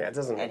 Yeah, it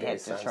doesn't make any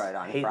sense. And hit Detroit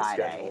on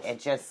Friday. It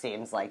just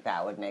seems like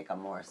that would make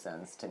more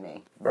sense to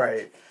me.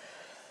 Right.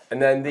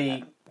 And then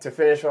to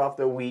finish off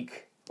the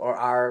week, or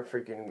our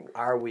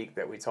week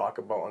that we talk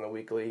about on the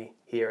weekly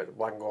here at the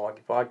Black and Gold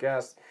Hockey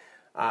Podcast,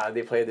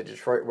 they play the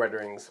Detroit Red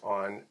Wings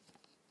on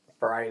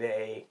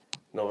Friday,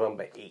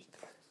 November 8th.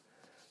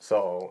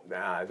 So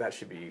that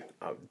should be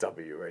a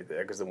W right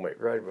there, because the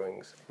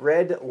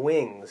Red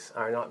Wings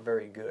are not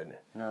very good.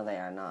 No, they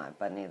are not,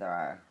 but neither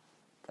are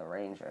the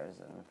Rangers.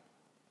 And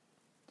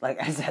like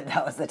I said,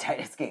 that was the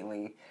tightest game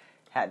we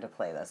had to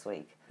play this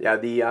week. Yeah,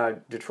 the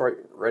Detroit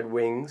Red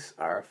Wings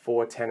are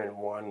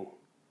 4-10-1,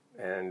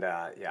 and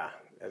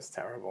that's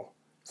terrible.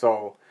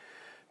 So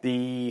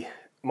the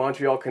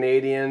Montreal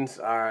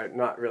Canadiens are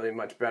not really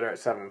much better at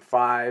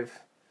 7-5.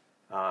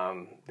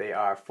 They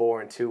are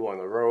 4-2 on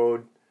the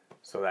road,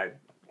 so that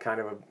kind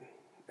of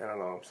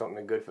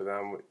something good for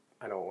them.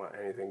 I don't want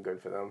anything good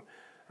for them.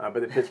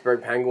 But the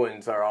Pittsburgh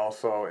Penguins are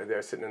also,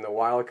 they're sitting in the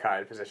wild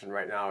card position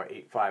right now at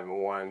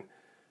 8-5-1.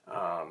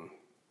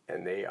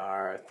 And they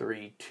are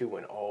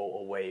 3-2-0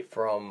 away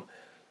from,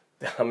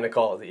 I'm going to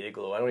call it the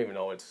Igloo. I don't even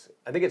know.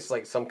 I think it's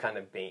like some kind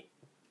of paint.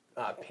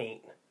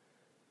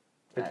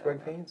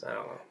 Pittsburgh Paints? I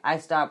don't know. I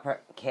stopped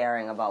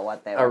caring about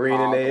what they were Arena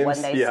called names?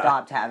 when they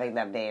stopped having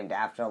them named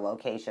after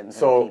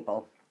locations and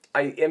people.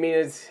 I mean,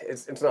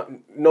 it's not,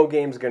 no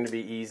game's going to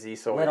be easy.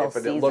 So Little but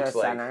Caesar it looks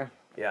Center. Like,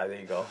 yeah, there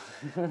you go.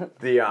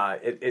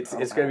 It's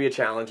going to be a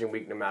challenging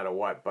week no matter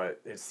what,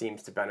 but it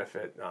seems to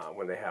benefit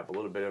when they have a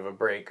little bit of a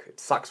break. It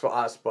sucks for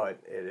us, but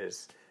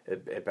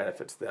it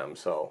benefits them.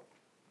 So,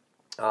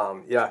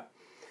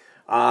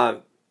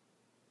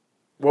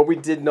 what we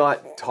did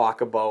not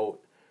talk about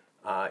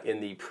in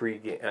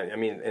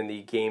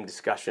the game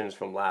discussions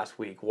from last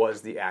week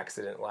was the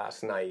accident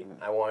last night.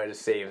 I wanted to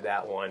save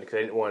that one because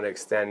I didn't want to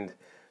extend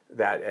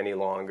that any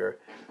longer.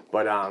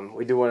 But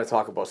we do want to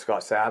talk about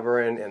Scott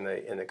Sabourin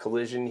and the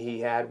collision he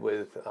had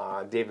with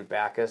David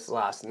Backes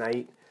last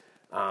night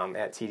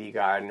at TD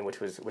Garden, which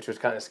was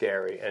kind of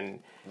scary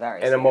and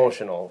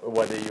emotional.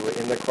 Whether you were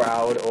in the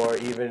crowd or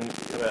even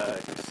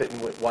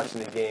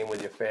watching the game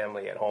with your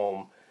family at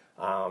home,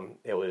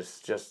 it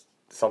was just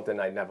something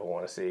I'd never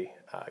want to see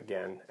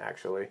again,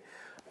 actually.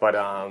 But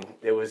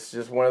it was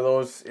just one of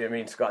those. I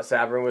mean, Scott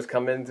Sabourin was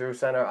coming through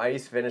center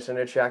ice, finishing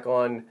a check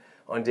on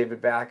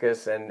David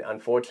Backes, and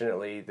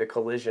unfortunately, the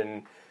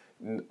collision,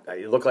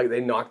 it looked like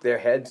they knocked their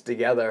heads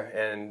together,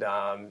 and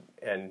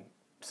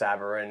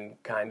Sabourin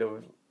kind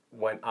of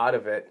went out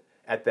of it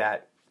at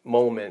that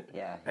moment,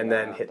 and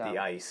then hit the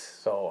ice.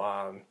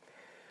 So,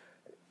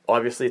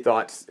 obviously,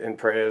 thoughts and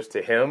prayers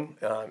to him.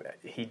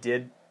 He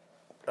did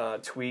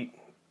tweet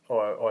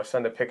or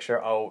send a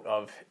picture out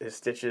of his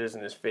stitches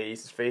and his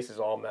face. His face is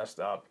all messed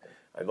up.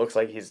 It looks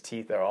like his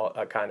teeth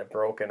are kind of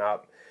broken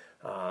up,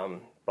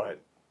 but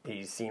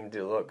he seemed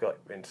to look like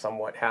in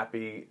somewhat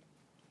happy,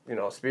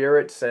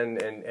 spirits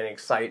and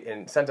excite,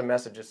 and sent a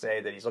message to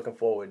say that he's looking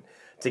forward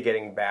to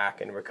getting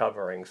back and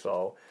recovering.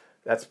 So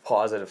that's a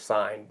positive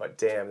sign. But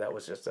damn, that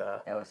was just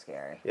it was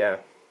scary. Yeah.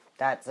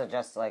 That's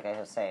just like I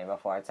was saying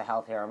before. It's a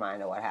healthy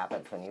reminder what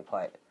happens when you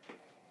put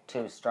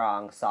two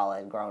strong,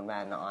 solid, grown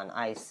men on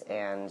ice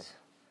and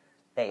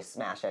they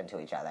smash into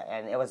each other.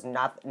 And it was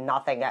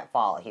nothing at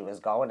fault. He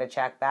was going to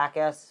check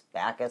Backus.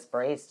 Backus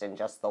braced, and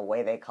just the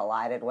way they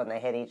collided when they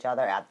hit each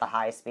other at the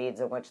high speeds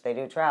in which they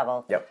do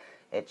travel. Yep.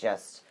 It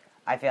just,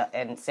 I feel,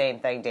 and same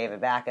thing, David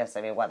Backus.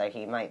 I mean, whether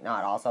he might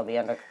not also be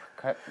under,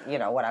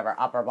 whatever,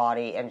 upper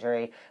body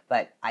injury,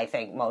 but I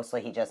think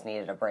mostly he just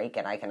needed a break,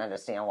 and I can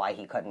understand why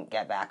he couldn't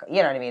get back.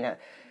 You know what I mean?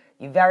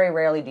 You very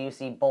rarely do you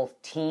see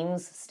both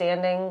teams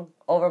standing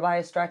over by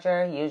a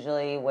stretcher.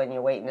 Usually when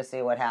you're waiting to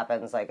see what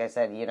happens, like I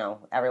said,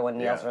 everyone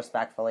kneels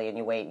respectfully and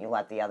you wait and you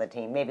let the other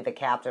team, maybe the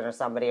captain or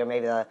somebody, or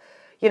maybe the,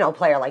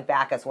 player like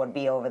Backus would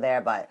be over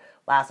there. But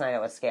last night it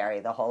was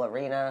scary. The whole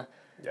arena,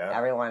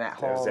 everyone at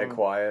home. It was dead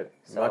quiet.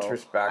 So much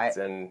respect.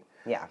 And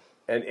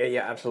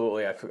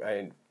absolutely.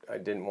 I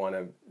didn't want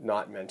to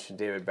not mention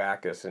David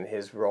Backus and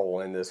his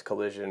role in this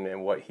collision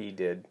and what he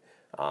did,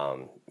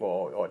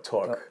 or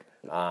took.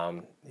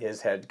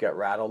 His head got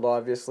rattled,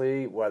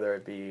 obviously, whether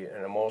it be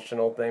an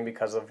emotional thing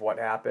because of what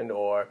happened,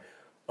 or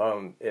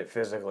it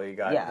physically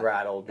got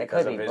rattled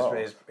because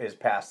of his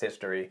past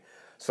history.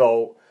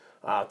 So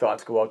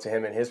thoughts go out to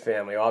him and his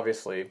family,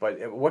 obviously.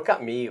 But what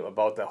got me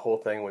about the whole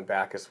thing when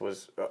Backus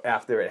was,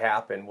 after it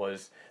happened,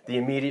 was the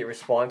immediate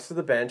response to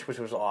the bench, which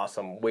was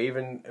awesome,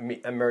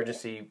 waving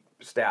emergency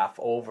staff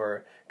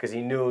over, because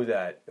he knew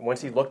that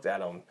once he looked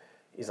at him,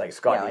 he's like,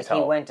 Scott needs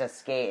help. He went to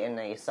skate and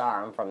they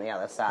saw him from the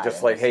other side.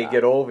 Just like, hey,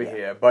 get over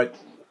here. But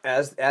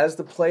as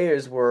the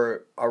players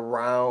were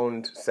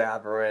around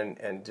Sabourin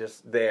and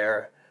just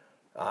there,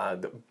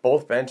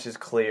 both benches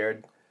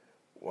cleared,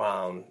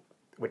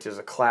 which is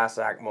a class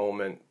act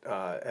moment,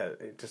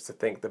 just to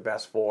think the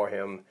best for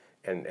him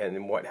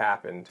and what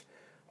happened.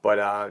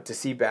 But to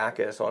see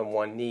Backus on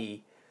one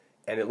knee,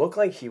 and it looked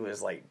like he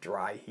was like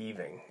dry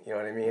heaving. You know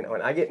what I mean?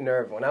 When I get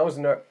nervous, when I was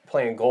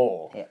playing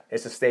goal,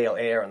 it's a stale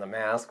air on the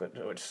mask,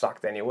 which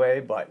sucked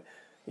anyway. But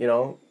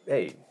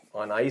hey,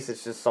 on ice,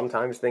 it's just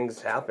sometimes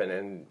things happen,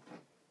 and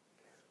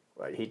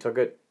he took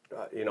it,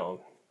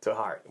 to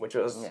heart, which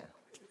was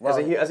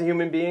as a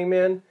human being,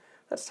 man,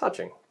 that's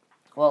touching.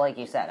 Well, like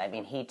you said, I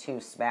mean, he too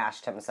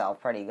smashed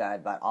himself pretty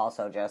good, but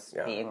also just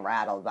being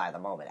rattled by the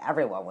moment.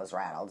 Everyone was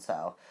rattled,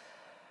 so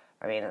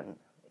I mean.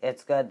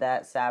 It's good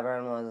that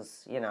Sabourin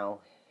was,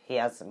 he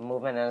has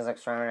movement in his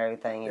extremity and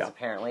everything. He's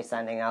apparently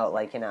sending out,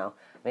 I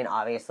mean,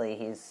 obviously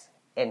he's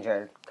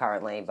injured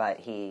currently, but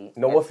it's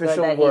official good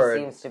that word.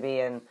 He seems to be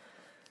in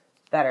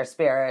better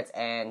spirits,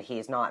 and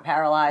he's not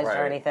paralyzed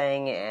or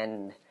anything,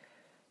 and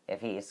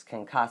if he's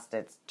concussed,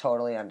 it's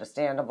totally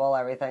understandable,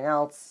 everything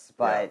else,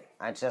 but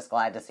I'm just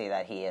glad to see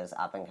that he is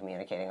up and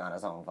communicating on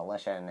his own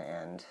volition.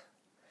 And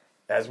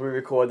as we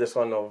record this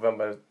on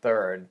November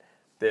 3rd,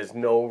 there's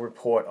no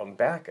report on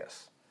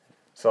Backus.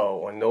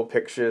 So, no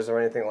pictures or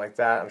anything like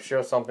that. I'm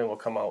sure something will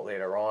come out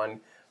later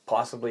on,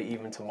 possibly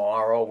even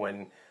tomorrow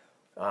when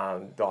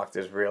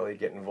doctors really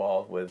get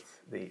involved with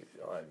the,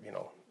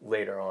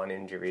 later on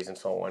injuries and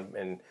so on.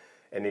 And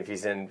if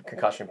he's in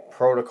concussion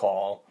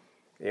protocol,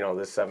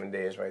 there's 7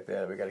 days right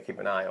there. We got to keep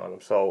an eye on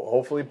him. So,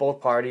 hopefully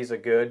both parties are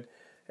good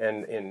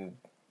and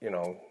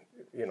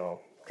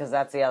because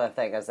that's the other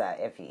thing, is that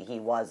if he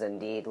was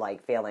indeed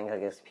feeling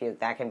like his puke,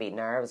 that can be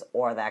nerves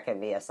or that can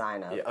be a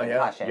sign of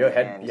concussion. Your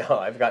head,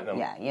 I've gotten them.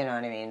 Yeah, you know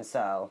what I mean?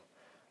 So,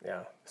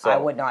 so I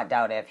would not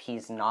doubt if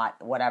he's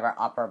not whatever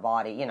upper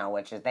body,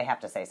 which is, they have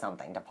to say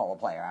something to pull a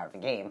player out of the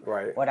game.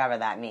 Right. Whatever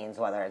that means,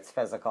 whether it's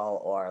physical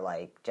or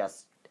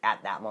just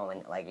at that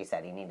moment, like you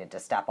said, he needed to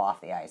step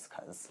off the ice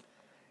because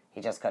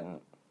he just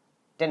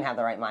didn't have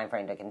the right mind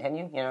frame to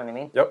continue, you know what I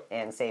mean? Yep.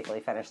 And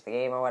safely finish the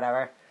game or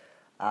whatever.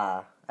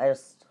 I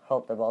just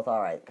hope they're both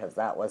all right, because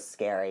that was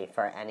scary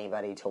for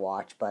anybody to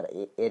watch, but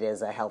it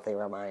is a healthy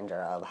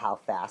reminder of how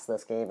fast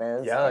this game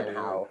is. Yeah, and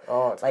how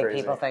it's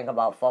crazy. People think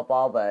about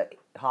football, but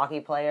hockey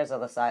players are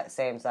the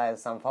same size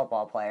as some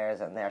football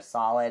players, and they're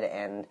solid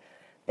and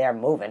they're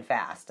moving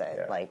fast,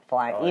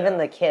 flying. Even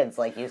the kids,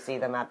 you see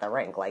them at the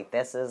rink.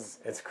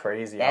 It's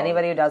crazy.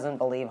 Anybody who doesn't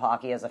believe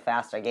hockey is a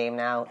faster game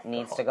now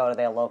needs to go to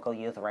their local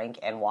youth rink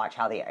and watch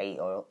how the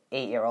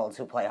 8-year-olds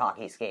who play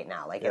hockey skate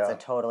now. It's a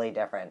totally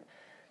different.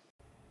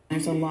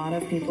 There's a lot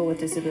of people with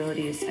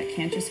disabilities that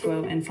can't just go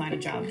out and find a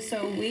job.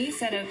 So we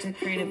set out to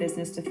create a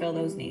business to fill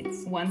those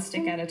needs, one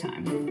stick at a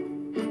time.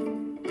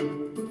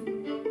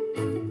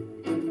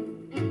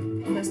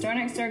 The Store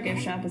Next Door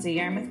Gift Shop is a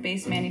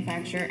Yarmouth-based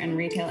manufacturer and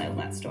retail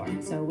outlet store.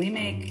 So we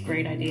make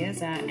great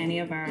ideas that any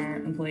of our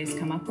employees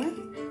come up with,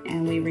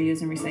 and we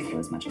reuse and recycle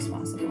as much as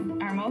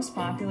possible. Our most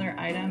popular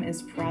item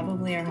is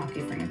probably our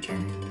hockey furniture.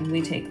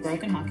 We take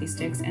broken hockey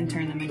sticks and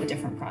turn them into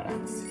different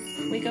products.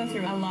 We go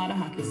through a lot of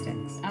hockey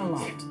sticks.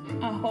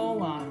 A whole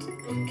lot.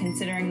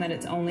 Considering that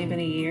it's only been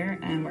a year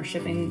and we're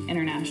shipping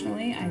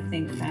internationally, I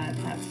think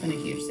that's been a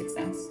huge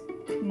success.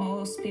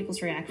 Most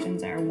people's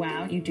reactions are,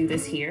 wow, you do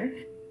this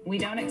here? We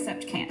don't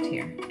accept can't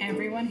here.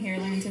 Everyone here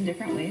learns in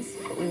different ways,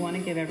 but we want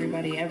to give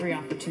everybody every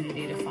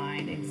opportunity to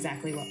find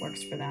exactly what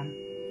works for them.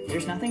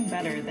 There's nothing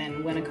better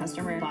than when a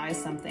customer buys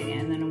something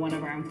and then one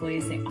of our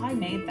employees say, I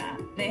made that.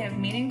 They have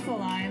meaningful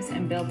lives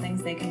and build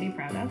things they can be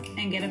proud of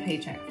and get a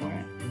paycheck for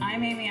it.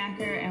 I'm Amy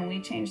Acker, and we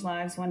change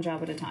lives one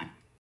job at a time.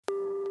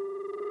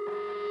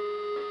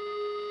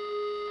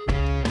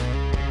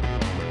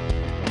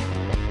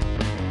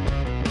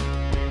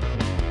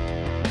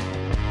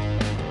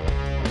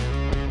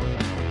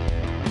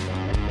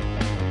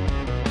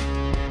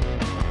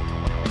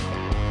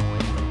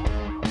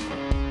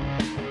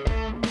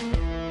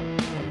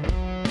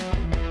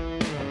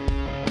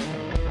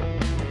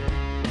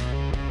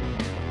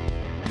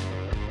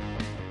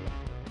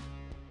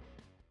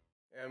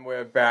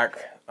 We're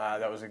back.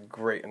 That was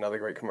another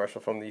great commercial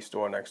from the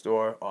store next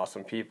door.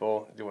 Awesome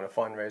people doing a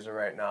fundraiser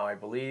right now, I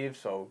believe.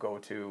 So go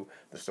to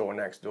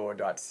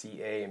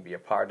thestorenextdoor.ca and be a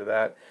part of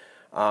that.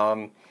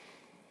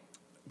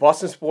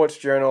 Boston Sports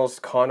Journal's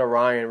Connor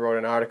Ryan wrote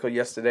an article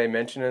yesterday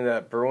mentioning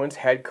that Bruins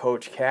head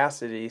coach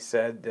Cassidy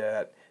said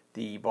that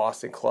the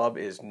Boston club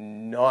is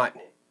not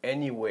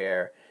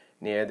anywhere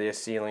near their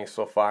ceiling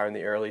so far in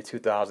the early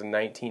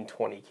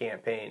 2019-20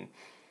 campaign.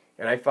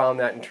 And I found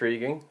that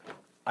intriguing.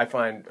 I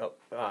find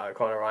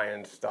Connor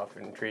Ryan's stuff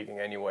intriguing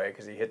anyway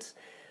because he hits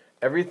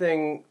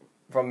everything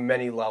from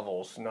many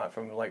levels, not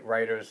from like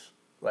writers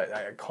like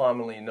I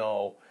commonly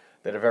know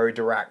that are very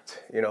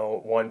direct,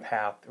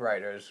 one-path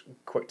writers,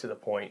 quick to the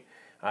point.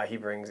 He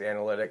brings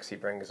analytics, he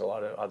brings a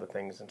lot of other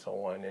things and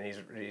so on, and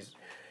he's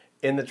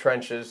in the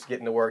trenches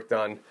getting the work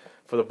done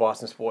for the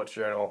Boston Sports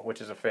Journal, which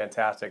is a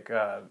fantastic.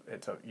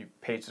 It's a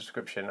paid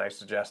subscription. I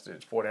suggest it.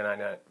 It's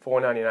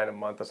 $4.99 a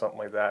month or something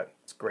like that.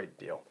 It's a great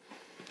deal.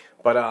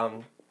 But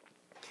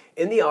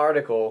in the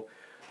article,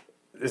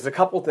 there's a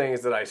couple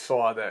things that I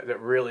saw that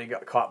really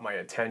caught my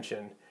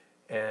attention,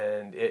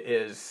 and it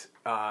is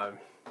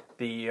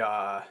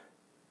the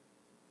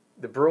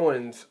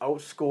Bruins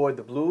outscored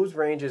the Blues,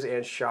 Rangers,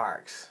 and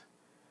Sharks.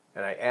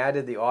 And I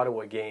added the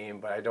Ottawa game,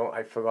 but I don't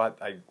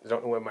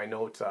know where my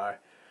notes are.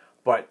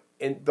 But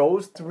in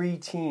those three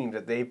teams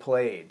that they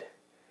played,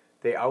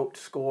 they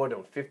outscored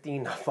them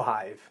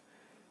 15-5.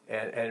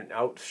 And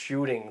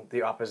outshooting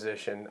the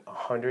opposition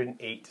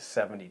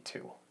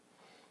 108-72.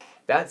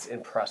 That's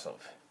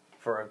impressive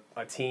for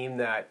a team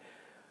that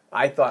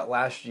I thought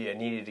last year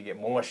needed to get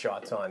more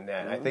shots on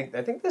net. Mm-hmm.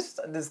 I think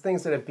there's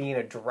things that are being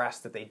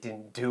addressed that they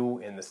didn't do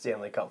in the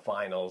Stanley Cup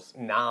Finals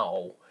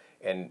now,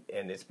 and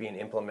it's being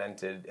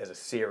implemented as a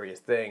serious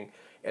thing.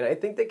 And I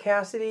think that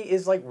Cassidy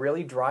is like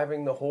really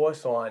driving the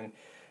horse on,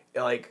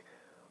 like,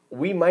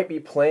 we might be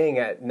playing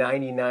at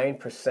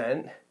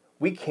 99%.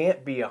 We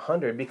can't be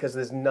 100 because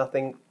there's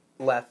nothing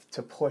left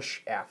to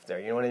push after.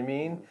 You know what I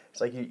mean? It's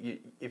like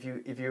if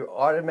you're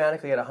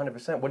automatically at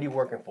 100%, what are you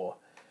working for?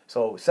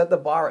 So set the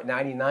bar at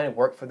 99 and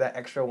work for that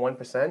extra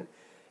 1%.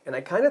 And I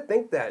kind of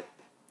think that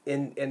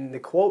in the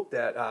quote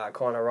that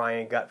Connor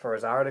Ryan got for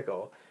his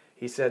article,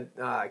 he said,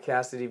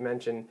 Cassidy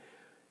mentioned,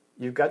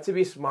 you've got to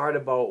be smart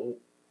about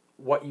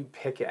what you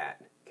pick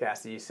at.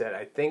 Cassidy said,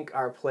 I think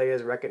our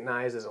players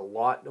recognize there's a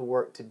lot of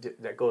work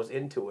that goes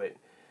into it,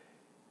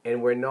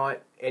 and we're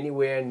not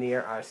anywhere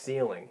near our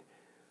ceiling.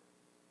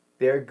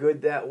 They're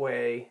good that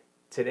way.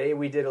 Today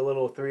we did a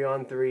little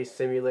 3-on-3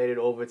 simulated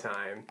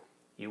overtime.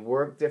 You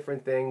work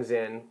different things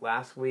in.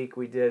 Last week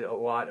we did a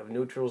lot of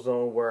neutral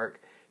zone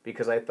work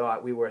because I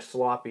thought we were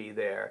sloppy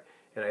there,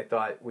 and I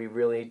thought we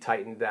really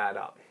tightened that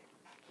up.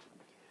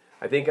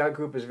 I think our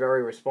group is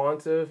very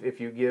responsive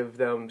if you give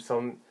them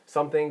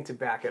something to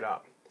back it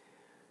up.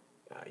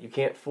 You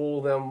can't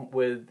fool them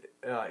with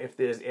if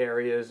there's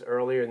areas.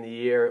 Earlier in the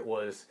year it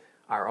was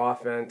our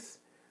offense.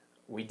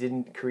 We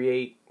didn't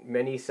create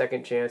many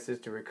second chances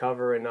to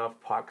recover enough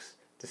pucks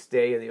to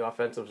stay in the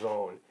offensive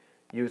zone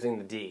using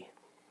the D.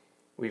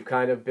 We've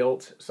kind of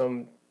built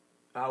some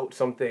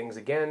things.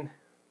 Again,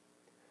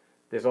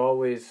 there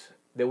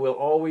will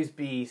always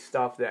be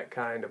stuff that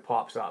kind of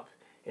pops up.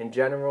 In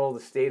general, the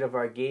state of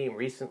our game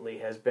recently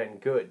has been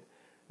good.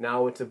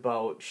 Now it's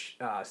about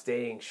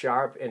staying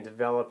sharp and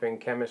developing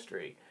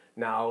chemistry.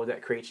 Now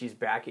that Krejci's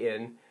back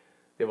in,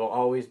 there will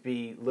always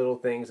be little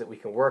things that we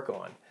can work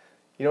on.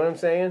 You know what I'm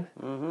saying?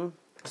 Mm-hmm.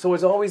 So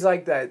it's always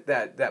like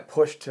that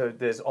push to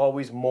there's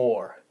always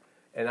more.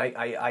 And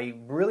I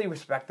really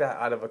respect that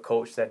out of a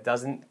coach that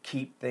doesn't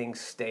keep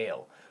things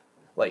stale.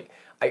 Like,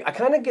 I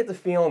kind of get the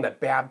feeling that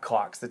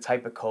Babcock's the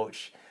type of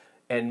coach,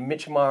 and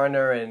Mitch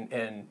Marner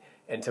and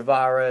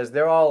Tavares,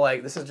 they're all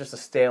like, this is just a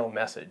stale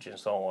message and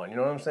so on. You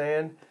know what I'm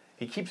saying?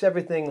 He keeps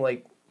everything,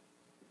 like,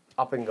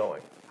 up and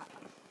going.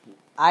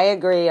 I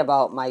agree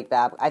about Mike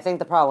Babcock. I think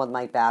the problem with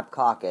Mike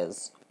Babcock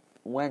is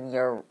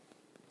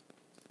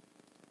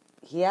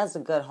he has a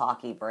good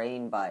hockey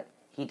brain, but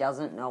he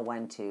doesn't know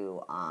when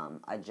to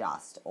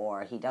adjust,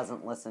 or he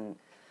doesn't listen.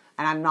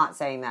 And I'm not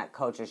saying that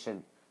coaches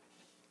should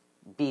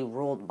be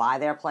ruled by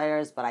their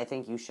players, but I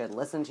think you should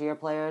listen to your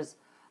players.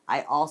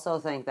 I also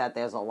think that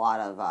there's a lot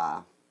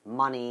of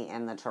money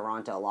in the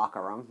Toronto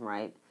locker room,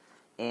 right?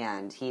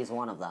 And he's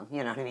one of them,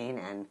 you know what I mean?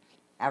 And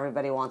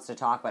everybody wants to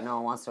talk, but no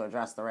one wants to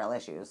address the real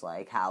issues,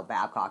 like how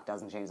Babcock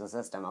doesn't change the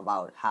system,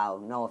 about how,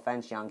 no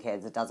offense, young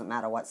kids, it doesn't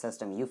matter what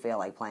system you feel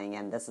like playing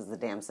in, this is the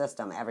damn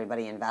system.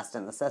 Everybody invest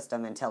in the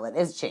system until it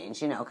is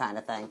changed, kind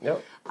of thing.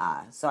 Yep.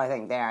 So I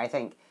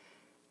think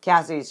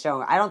Cassidy's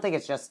showing, I don't think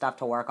it's just stuff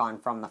to work on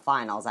from the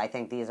finals. I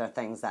think these are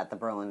things that the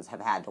Bruins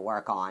have had to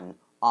work on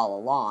all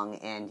along,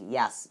 and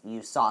yes,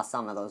 you saw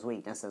some of those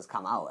weaknesses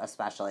come out,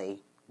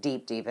 especially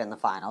deep in the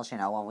finals,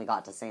 when we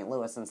got to St.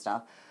 Louis and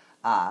stuff.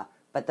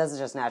 But this is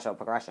just natural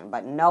progression.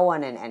 But no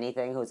one in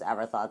anything who's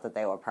ever thought that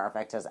they were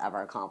perfect has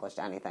ever accomplished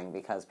anything,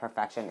 because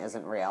perfection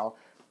isn't real.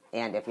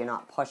 And if you're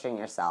not pushing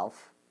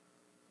yourself,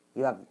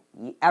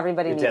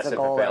 everybody needs a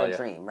goal or a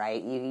dream,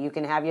 right? You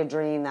can have your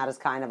dream that is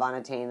kind of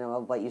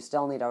unattainable, but you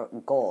still need a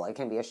goal. It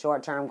can be a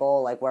short-term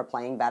goal, like we're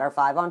playing better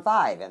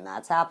 5-on-5, and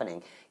that's happening.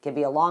 It can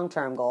be a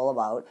long-term goal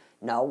about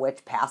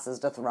which passes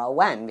to throw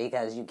when,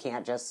 because you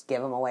can't just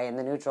give them away in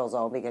the neutral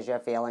zone because you're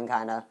feeling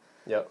kind of,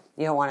 you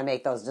don't want to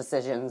make those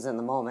decisions in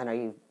the moment,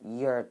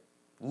 or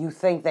you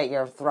think that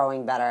you're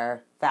throwing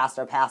better,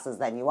 faster passes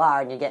than you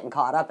are, and you're getting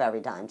caught up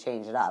every time.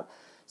 Change it up.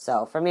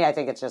 So for me, I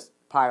think it's just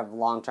part of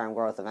long-term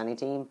growth of any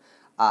team.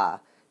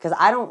 Because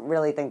I don't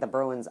really think the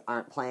Bruins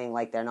aren't playing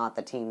like they're not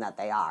the team that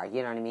they are.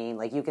 You know what I mean?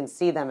 Like, you can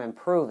see them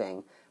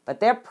improving, but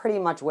they're pretty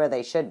much where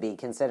they should be,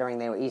 considering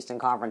they were Eastern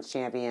Conference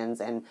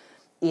champions. And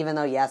even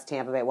though, yes,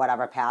 Tampa Bay,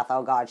 whatever path,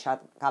 oh God,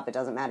 shut up, it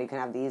doesn't matter. You can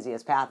have the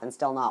easiest path and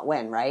still not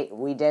win, right?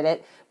 We did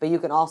it, but you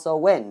can also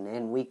win,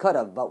 and we could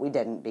have, but we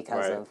didn't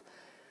because of,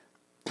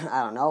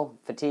 I don't know,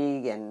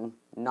 fatigue and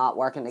not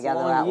working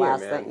together that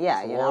last thing.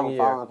 Yeah,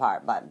 falling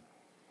apart. But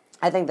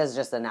I think this is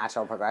just a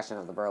natural progression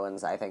of the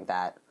Bruins. I think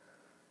that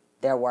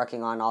they're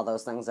working on all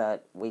those things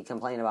that we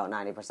complain about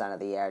 90% of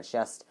the year. It's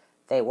just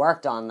they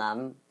worked on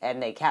them,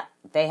 and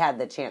they had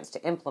the chance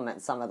to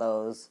implement some of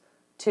those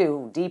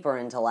too deeper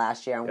into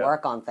last year and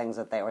work on things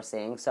that they were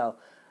seeing. So,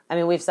 I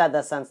mean, we've said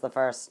this since the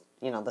first,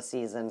 the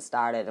season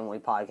started, and we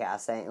podcast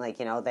saying, like,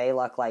 they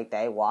look like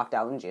they walked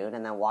out in June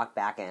and then walked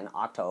back in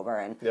October,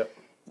 and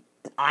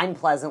I'm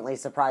pleasantly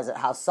surprised at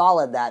how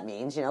solid that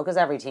means, because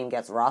every team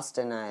gets rust,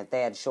 and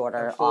they had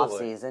shorter off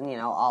season.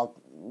 All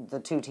the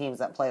two teams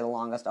that play the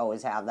longest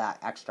always have that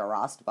extra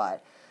rust,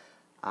 but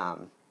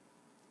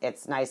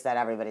it's nice that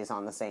everybody's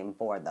on the same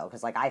board, though,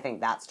 because, I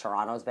think that's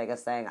Toronto's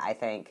biggest thing. I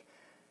think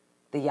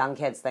the young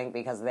kids think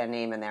because of their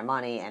name and their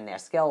money and their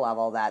skill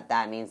level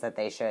that means that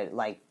they should,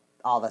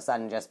 all of a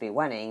sudden just be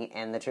winning,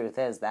 and the truth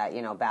is that,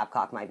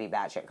 Babcock might be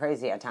batshit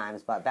crazy at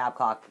times, but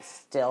Babcock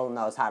still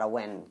knows how to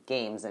win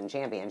games and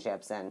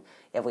championships, and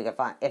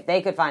if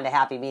they could find a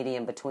happy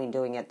medium between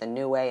doing it the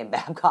new way and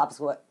Babcock's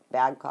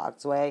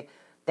way,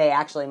 they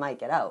actually might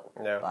get out.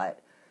 Yeah. But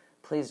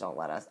please don't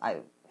let us.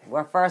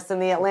 We're first in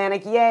the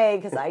Atlantic, yay,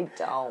 because I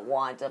don't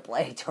want to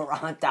play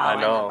Toronto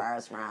in the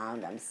first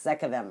round. I'm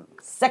sick of them.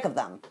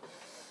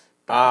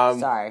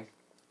 Sorry.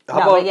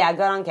 But yeah,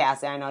 good on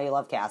Cassidy. I know you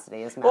love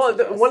Cassidy.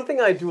 One thing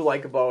I do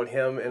like about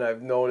him, and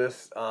I've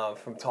noticed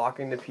from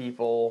talking to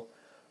people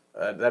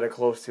that are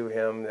close to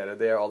him, that are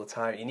there all the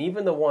time, and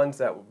even the ones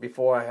that,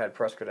 before I had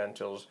press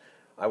credentials,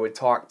 I would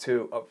talk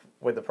to,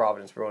 with the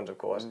Providence Bruins, of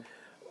course,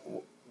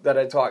 that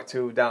I talked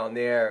to down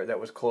there that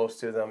was close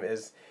to them,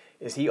 is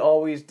he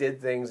always did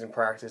things and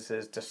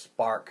practices to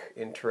spark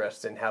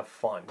interest and have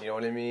fun. You know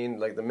what I mean?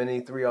 Like the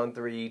mini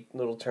 3-on-3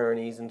 little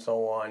tourneys and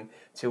so on,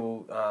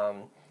 to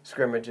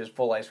scrimmages,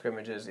 full ice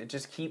scrimmages. It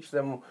just keeps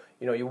them,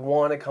 you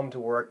want to come to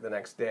work the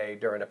next day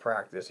during a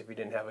practice if you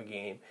didn't have a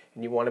game,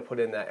 and you want to put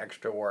in that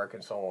extra work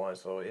and so on.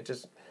 So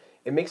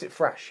it makes it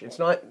fresh. It's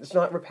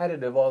not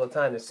repetitive all the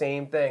time. The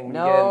same thing when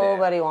you get in there.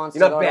 Nobody wants to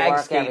go to work every day. You're not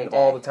bag skating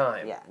all the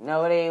time. Yeah,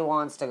 nobody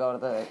wants to go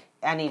to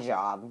any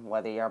job,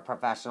 whether you're a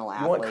professional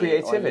athlete, you want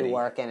creativity, or you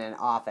work in an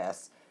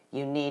office.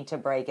 You need to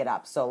break it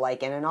up. So,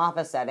 in an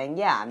office setting,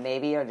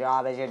 maybe your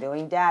job is you're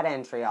doing data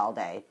entry all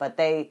day, but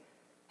they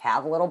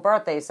have little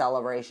birthday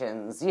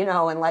celebrations,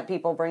 and let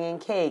people bring in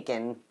cake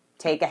and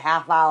take a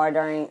half hour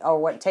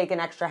take an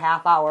extra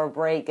half hour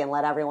break and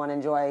let everyone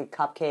enjoy a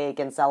cupcake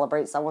and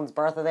celebrate someone's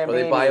birth of their baby.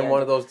 Or they buy them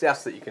one of those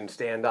desks that you can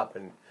stand up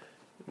and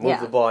move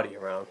the body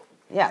around.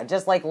 Yeah,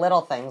 just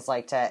little things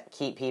to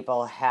keep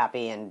people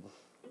happy and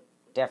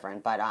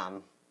different. But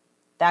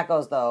that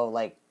goes, though,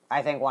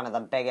 I think one of the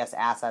biggest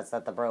assets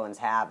that the Bruins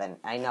have, and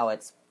I know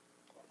it's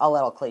a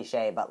little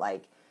cliche, but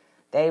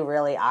they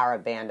really are a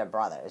band of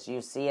brothers.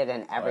 You see it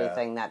in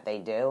everything that they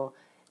do,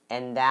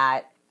 and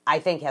that I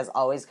think has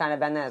always kind of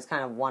been that. It's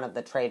kind of one of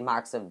the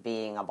trademarks of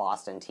being a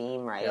Boston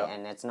team, right? Yep.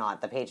 And it's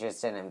not, the Patriots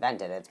didn't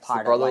invent it. It's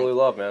part of brotherly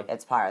love, man.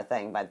 It's part of the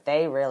thing, but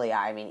they really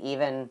are. I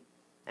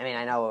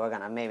know we're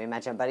going to maybe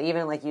mention, but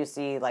even you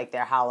see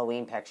their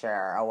Halloween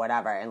picture or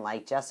whatever, and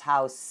just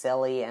how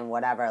silly and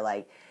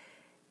whatever,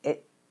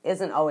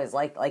 isn't always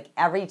like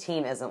every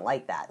team isn't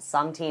like that.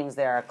 Some teams,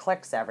 there are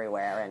cliques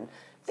everywhere, and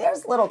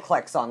there's little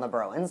cliques on the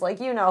Bruins, like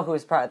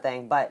who's part of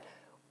thing, but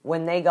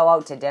when they go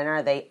out to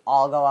dinner, they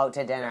all go out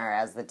to dinner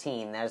as the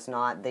team. There's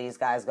not these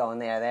guys going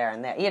there,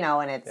 and there,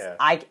 and it's,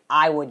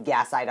 I would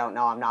guess, I don't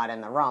know, I'm not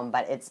in the room,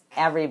 but it's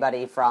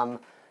everybody from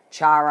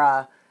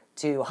Chara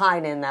to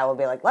Heinen that will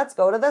be like, let's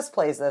go to this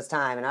place this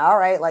time, and all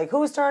right, like,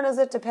 whose turn is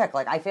it to pick?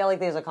 Like, I feel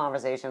like these are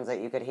conversations that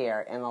you could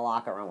hear in the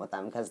locker room with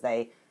them, because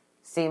they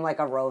seem like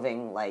a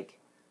roving, like,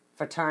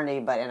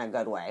 fraternity, but in a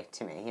good way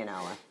to me,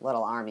 a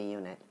little army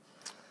unit.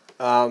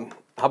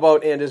 How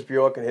about Anders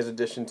Bjork and his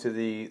addition to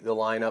the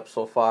lineup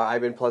so far?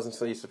 I've been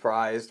pleasantly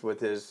surprised with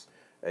his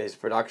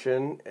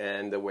production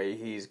and the way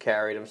he's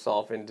carried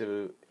himself in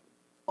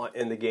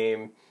the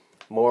game,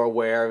 more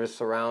aware of his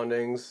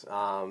surroundings.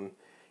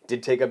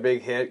 Did take a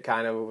big hit,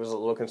 kind of was a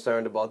little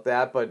concerned about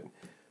that, but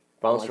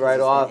bounced right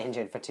off. Been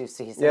injured for 2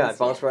 seasons. Yeah,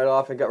 bounced right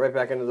off and got right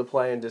back into the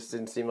play and just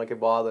didn't seem like it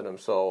bothered him.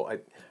 So,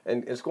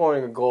 and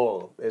scoring a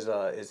goal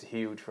is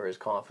huge for his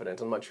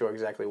confidence. I'm not sure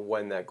exactly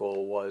when that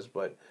goal was,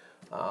 but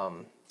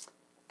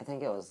I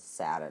think it was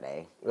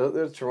Saturday.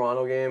 The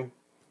Toronto game.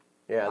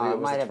 Yeah, I think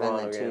it might have been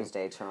the game.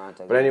 Tuesday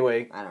Toronto. But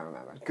anyway, I don't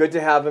remember. Good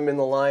to have him in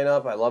the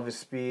lineup. I love his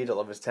speed. I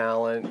love his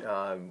talent.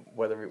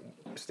 Whether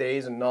he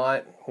stays or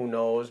not, who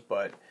knows?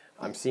 But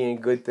I'm seeing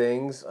good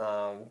things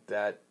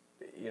that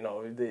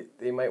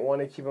they might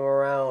want to keep him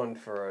around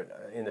for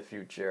in the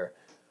future.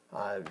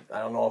 I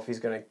don't know if he's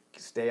going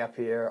to stay up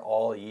here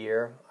all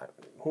year.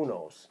 Who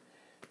knows?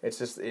 It's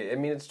just,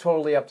 it's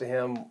totally up to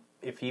him.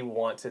 If he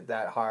wants it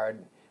that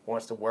hard,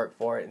 wants to work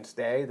for it and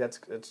stay, that's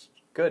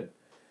good.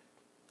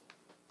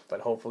 But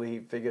hopefully he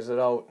figures it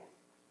out.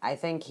 I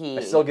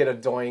still get a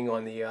doing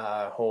on the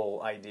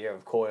whole idea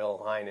of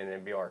Coyle, Heinen,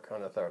 and Bjork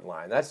on the third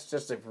line. That's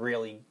just a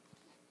really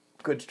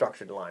good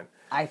structured line.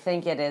 I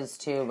think it is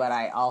too, but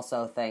I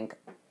also think,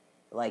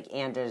 like,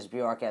 Anders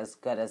Bjork, as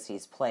good as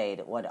he's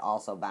played, would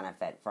also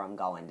benefit from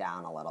going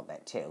down a little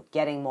bit too.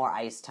 Getting more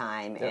ice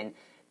time and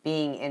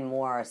being in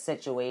more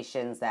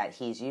situations that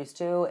he's used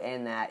to,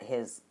 and that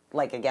his,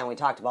 like, again, we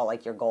talked about,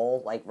 like, your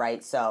goal, like,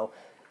 right? So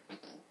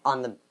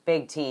on the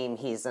big team,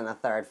 he's in a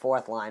third,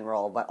 fourth line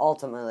role, but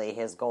ultimately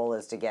his goal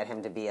is to get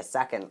him to be a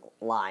second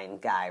line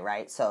guy,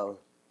 right? So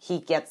he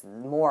gets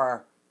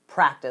more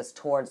practice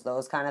towards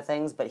those kind of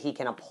things, but he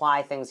can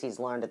apply things he's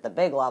learned at the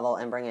big level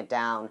and bring it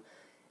down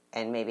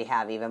and maybe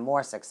have even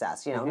more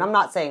success, And I'm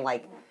not saying,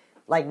 like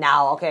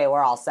now, okay,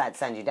 we're all set,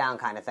 send you down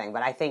kind of thing,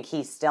 but I think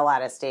he's still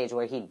at a stage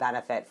where he'd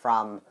benefit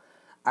from,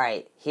 all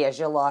right, here's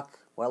your look,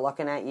 we're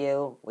looking at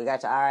you, we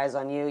got our eyes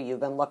on you, you've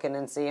been looking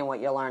and seeing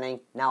what you're learning,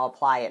 now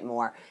apply it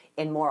more,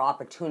 and more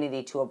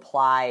opportunity to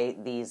apply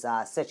these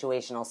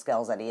situational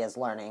skills that he is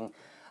learning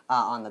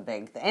on the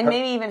big thing. And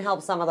maybe even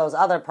help some of those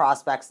other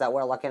prospects that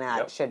we're looking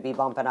at should be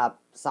bumping up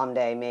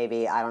someday,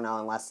 maybe, I don't know,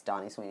 unless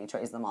Donnie Sweeney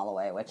trades them all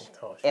away, which,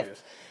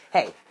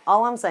 hey,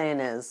 all I'm saying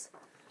is,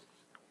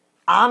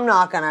 I'm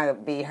not going to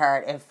be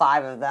hurt if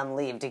 5 of them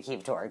leave to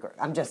keep Torrey Krug.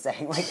 I'm just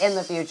saying, like, in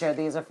the future,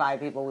 these are 5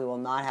 people we will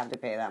not have to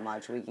pay that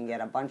much. We can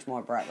get a bunch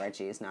more Brett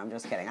Ritchies. No, I'm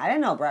just kidding. I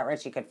didn't know Brett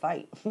Ritchie could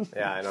fight.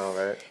 Yeah, I know,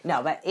 right?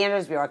 No, but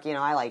Anders Bjork,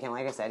 I like him.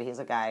 Like I said, he's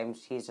a guy,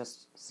 he's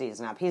just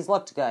seasoned up. He's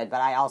looked good,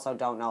 but I also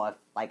don't know if,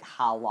 like,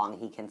 how long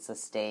he can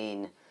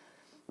sustain.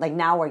 Like,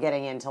 now we're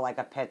getting into, like,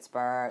 a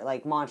Pittsburgh,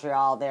 like,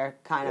 Montreal, they're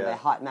kind of a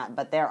hot mess,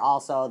 but they're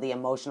also the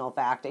emotional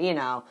factor,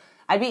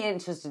 I'd be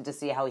interested to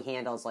see how he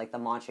handles, like, the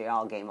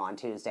Montreal game on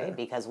Tuesday,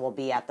 because we'll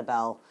be at the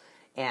Bell,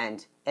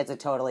 and it's a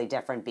totally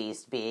different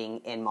beast being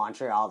in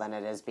Montreal than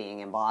it is being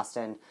in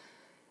Boston.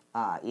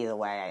 Either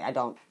way,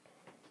 I'm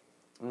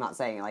not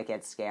saying, like,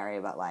 it's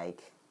scary, but,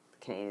 like,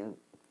 Canadian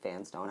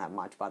fans don't have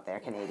much but they're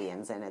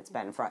Canadians, and it's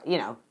been,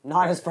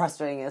 not as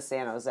frustrating as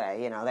San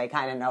Jose. They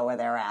kind of know where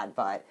they're at,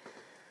 but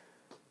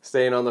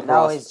staying on the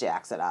always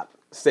jacks it up.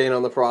 Staying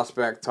on the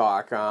prospect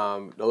talk,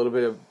 a little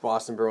bit of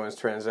Boston Bruins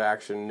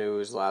transaction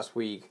news last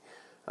week.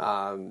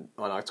 On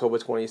October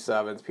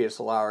 27th, Peter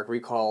Cehlarik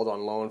recalled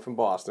on loan from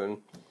Boston.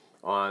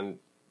 On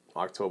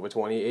October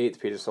 28th,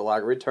 Peter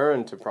Cehlarik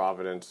returned to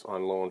Providence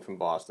on loan from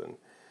Boston.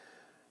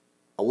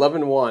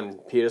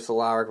 11-1, Peter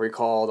Cehlarik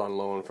recalled on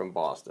loan from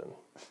Boston.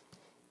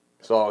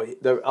 So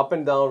the up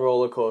and down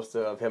roller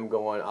coaster of him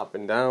going up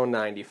and down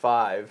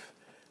 95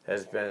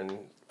 has been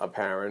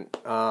apparent.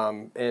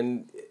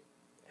 And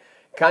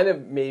kind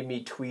of made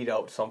me tweet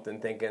out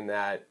something thinking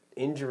that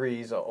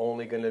injuries are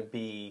only going to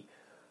be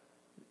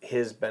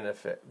his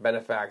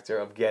benefactor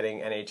of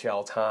getting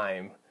NHL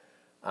time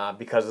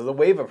because of the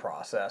waiver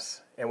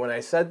process. And when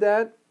I said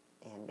that...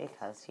 And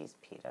because he's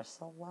Peter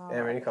Cehlarik.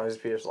 And because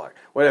he's Peter Cehlarik.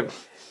 Whatever.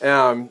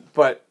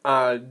 But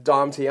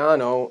Dom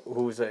Tiano,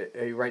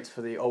 he writes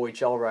for the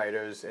OHL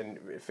writers and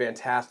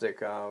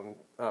fantastic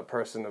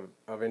person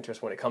of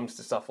interest when it comes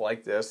to stuff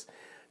like this,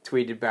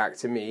 tweeted back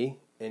to me.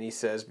 And he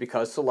says,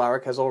 because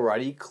Cehlarik has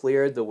already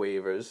cleared the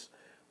waivers,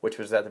 which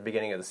was at the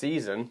beginning of the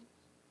season,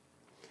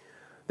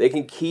 they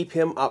can keep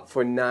him up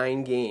for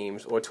 9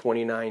 games or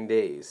 29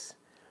 days.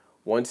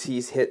 once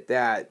he's hit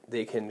that,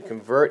 they can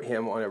convert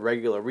him on a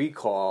regular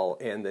recall,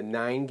 and the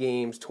 9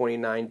 games,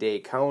 29-day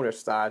counter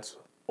starts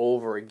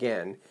over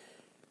again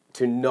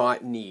to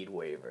not need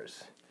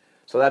waivers.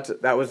 So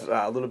that was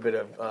a little bit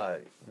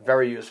of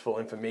very useful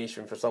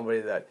information for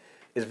somebody that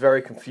is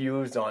very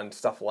confused on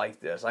stuff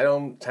like this. I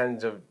don't tend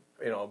to,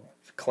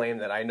 claim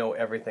that I know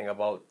everything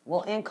about.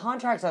 Well, and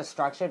contracts are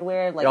structured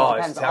weird. Like, Oh, it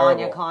it's depends on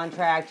your terrible.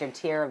 contract, your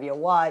tier of your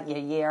what, your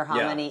year, how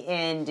Yeah. many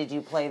in, did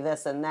you play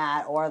this and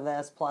that, or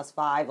this plus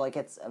 5. Like,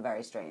 it's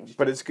very strange.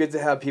 But it's good to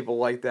have people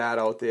like that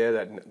out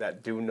there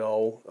that do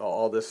know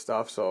all this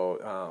stuff.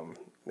 So,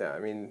 yeah, I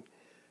mean,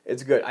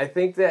 it's good. I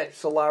think that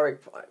Solaric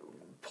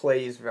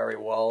plays very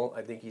well.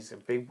 I think he's a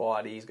big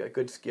body. He's got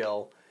good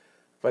skill.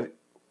 But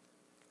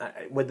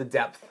with the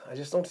depth, I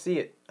just don't see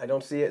it. I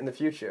don't see it in the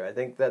future. I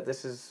think that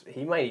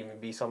he might even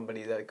be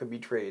somebody that could be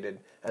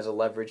traded as a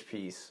leverage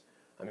piece.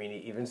 I mean,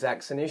 even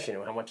Zach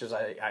Senyshyn, how much as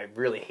I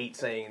really hate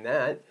saying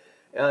that,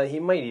 he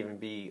might even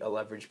be a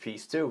leverage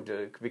piece too,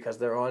 because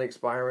they're on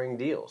expiring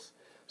deals.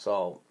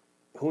 So,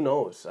 who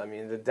knows? I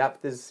mean, the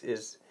depth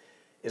is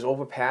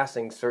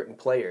overpassing certain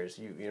players.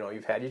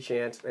 You've had your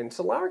chance, and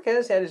Solaric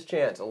has had his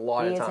chance a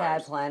lot of times. He's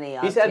had plenty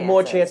of He's had chances.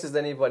 more chances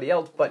than anybody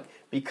else, but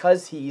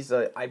because he's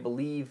I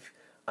believe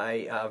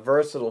a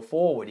versatile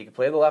forward, he can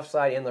play the left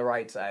side and the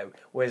right side,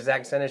 whereas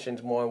Zach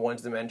Senyshyn's more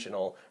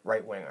one-dimensional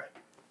right winger.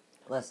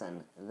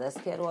 Listen, this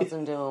kid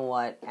wasn't doing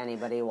what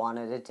anybody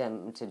wanted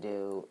him to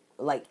do.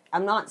 Like,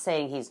 I'm not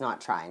saying he's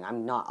not trying.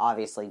 I'm not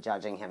obviously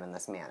judging him in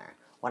this manner.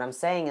 What I'm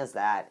saying is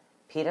that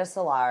Peter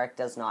Solaric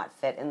does not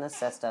fit in the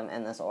system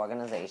in this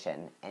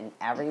organization, and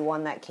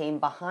everyone that came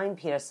behind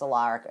Peter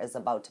Solaric is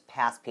about to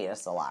pass Peter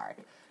Solaric.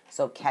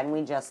 So can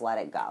we just let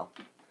it go?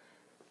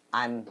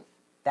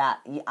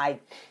 I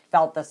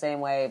felt the same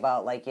way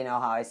about, like,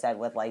 how I said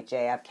with, like,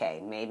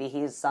 JFK. Maybe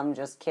he's some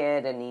just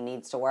kid and he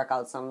needs to work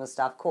out some of the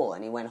stuff. Cool.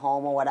 And he went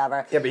home or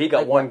whatever. Yeah, but he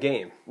got one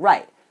game.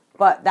 Right.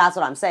 But that's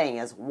what I'm saying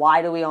is,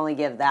 why do we only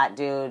give that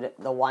dude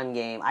the one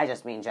game? I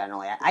just mean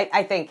generally.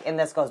 I think, and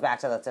this goes back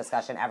to the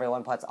discussion,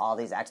 everyone puts all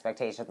these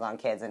expectations on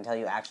kids until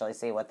you actually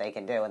see what they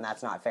can do, and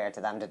that's not fair to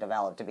them to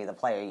develop to be the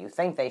player you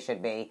think they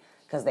should be,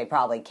 because they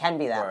probably can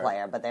be that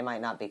player, but they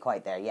might not be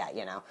quite there yet,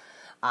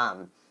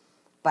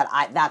 But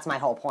that's my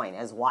whole point,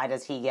 is why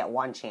does he get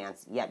one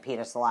chance, yet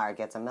Peter Solaric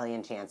gets a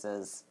million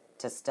chances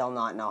to still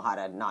not know how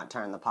to not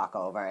turn the puck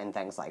over and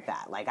things like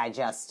that? Like,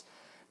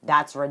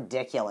 that's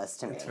ridiculous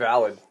to me. It's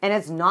valid. And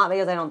it's not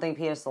because I don't think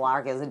Peter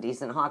Solaric is a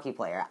decent hockey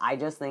player. I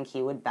just think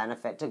he would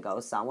benefit to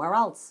go somewhere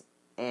else.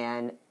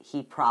 And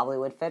he probably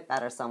would fit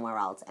better somewhere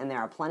else. And there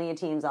are plenty of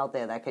teams out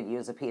there that could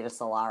use a Peter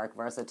Solaric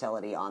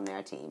versatility on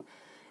their team.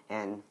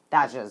 And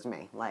that's just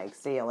me. Like,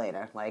 see you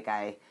later. Like,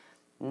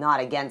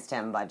 not against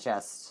him, but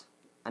just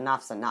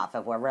enough's enough.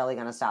 If we're really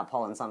going to stop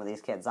pulling some of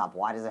these kids up,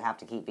 why does it have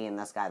to keep being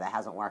this guy that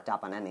hasn't worked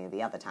up on any of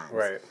the other times?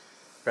 Right.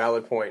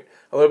 Valid point.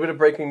 A little bit of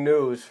breaking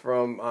news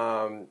from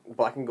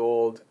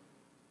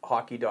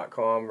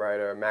blackandgoldhockey.com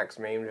writer Max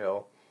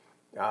Mainville.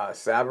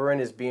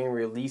 Sabarin is being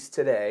released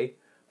today,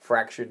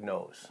 fractured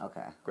nose.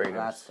 Okay. Great news.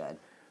 That's good.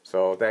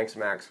 So thanks,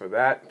 Max, for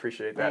that.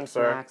 Appreciate that, Thanks,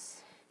 sir.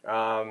 Max.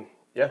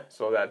 Yeah,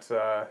 so that's...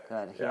 Good.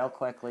 Yeah. Heal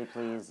quickly,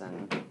 please.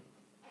 And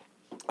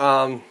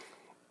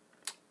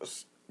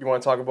you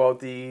want to talk about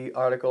the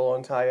article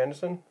on Ty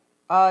Anderson?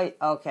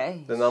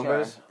 Okay. The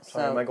numbers? Sure.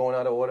 Sorry, am I going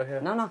out of order here?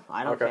 No,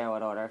 I don't Okay. care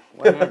what order.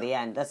 We're near the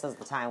end. This is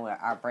the time where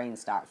our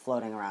brains start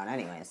floating around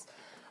anyways.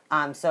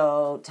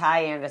 So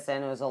Ty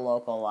Anderson, who's a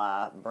local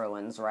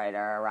Bruins writer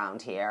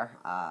around here.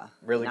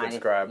 Really good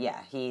scribe.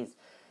 Yeah,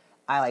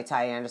 I like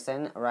Ty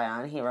Anderson, right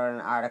on. He wrote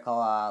an article,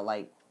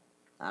 I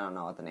don't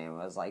know what the name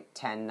was, like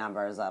 10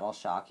 numbers that'll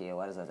shock you.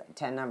 What is it?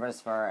 10 numbers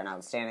for an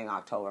outstanding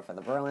October for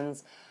the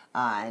Bruins.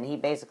 And he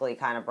basically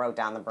kind of broke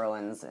down the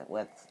Bruins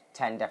with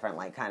 10 different,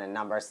 like, kind of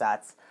number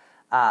sets.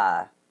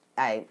 I'm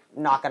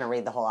not going to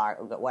read the whole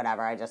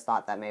whatever. I just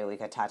thought that maybe we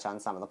could touch on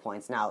some of the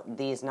points. Now,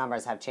 these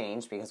numbers have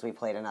changed because we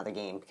played another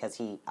game, because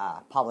he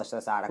published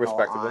this article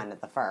on the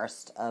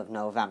 1st of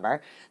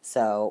November.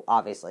 So,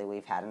 obviously,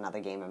 we've had another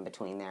game in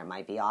between there. It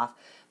might be off.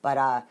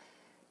 But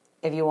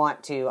if you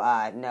want to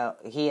know,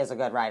 he is a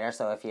good writer,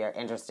 so if you're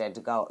interested,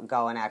 to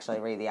go and actually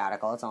read the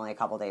article. It's only a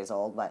couple days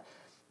old, but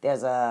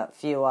there's a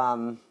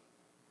few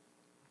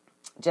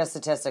just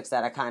statistics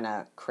that are kind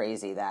of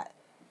crazy that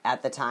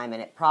at the time,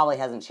 and it probably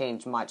hasn't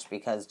changed much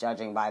because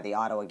judging by the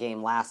Ottawa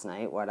game last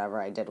night,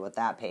 whatever I did with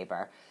that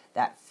paper,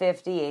 that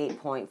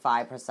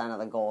 58.5% of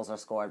the goals are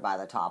scored by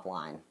the top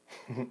line.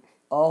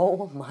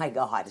 Oh my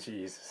God.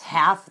 Jesus.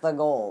 Half the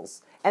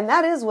goals. And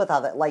that is with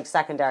other, like,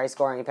 secondary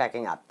scoring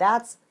picking up.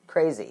 That's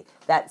crazy.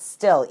 That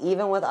still,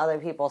 even with other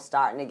people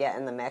starting to get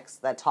in the mix,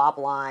 the top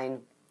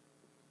line,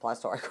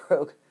 plus Torrey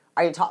Krug,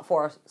 are your top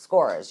 4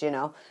 scorers,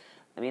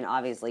 I mean,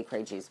 obviously,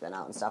 Krejci's been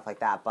out and stuff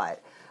like that,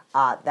 but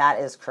that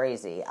is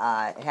crazy.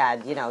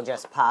 Had,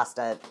 just passed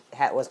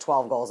was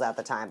 12 goals at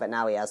the time, but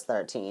now he has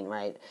 13,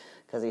 right?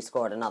 Because he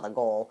scored another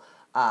goal.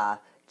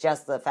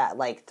 Just the fact,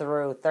 like,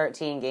 through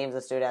 13 games,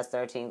 the dude has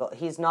 13 goals.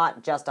 He's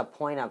not just a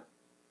point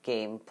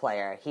game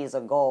player. He's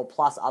a goal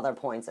plus other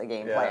points a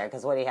game player.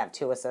 Because what do you have,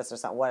 2 assists or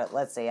something?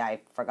 Let's see, I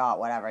forgot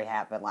whatever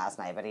happened last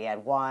night, but he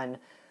had 1,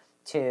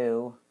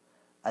 2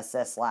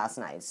 assists last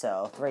night.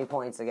 So 3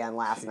 points again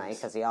last night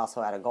because he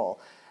also had a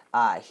goal.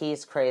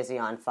 He's crazy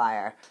on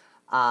fire.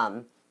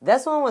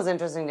 This one was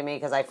interesting to me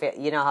because I feel,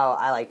 you know how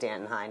I like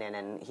Danton Heinen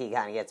and he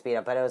kind of gets beat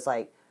up, but it was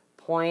like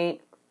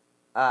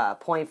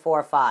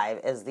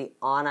 0.45 is the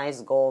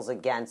on-ice goals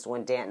against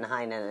when Danton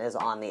Heinen is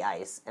on the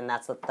ice, and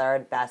that's the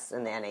 3rd best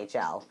in the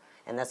NHL.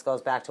 And this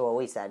goes back to what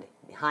we said.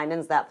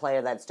 Heinen's that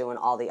player that's doing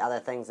all the other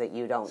things that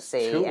you don't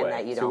see and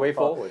that you don't two-way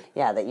forward.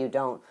 Yeah, that you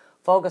don't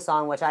focus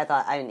on, which I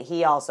thought. I mean,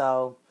 he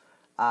also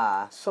we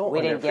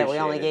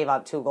only gave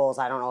up 2 goals.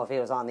 I don't know if he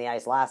was on the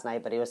ice last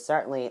night, but he was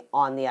certainly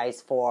on the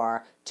ice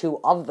for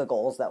 2 of the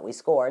goals that we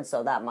scored,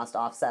 so that must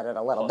offset it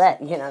a little bit.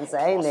 You know what I'm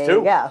saying? There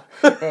you go.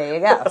 There you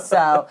go.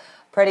 So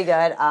pretty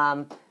good.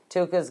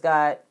 Tuukka's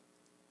got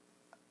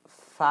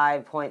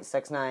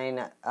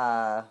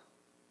 5.69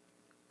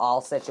 all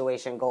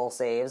situation goal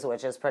saves,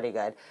 which is pretty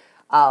good.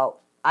 I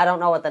don't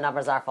know what the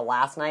numbers are for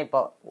last night,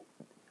 but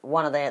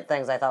one of the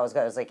things I thought was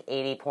good was like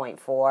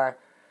 80.4,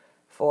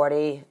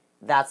 40.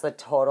 That's the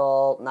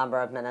total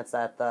number of minutes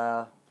that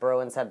the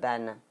Bruins have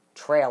been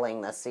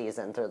trailing this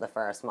season through the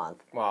first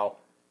month. Wow.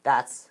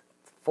 That's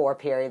 4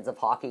 periods of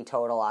hockey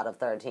total out of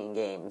 13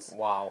 games.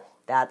 Wow.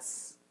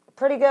 That's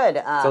pretty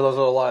good. So those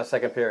are a lot of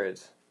second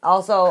periods.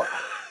 Also,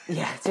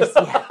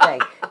 thing.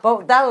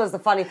 But that was the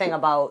funny thing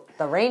about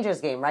the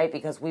Rangers game, right?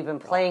 Because we've been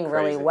playing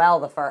really well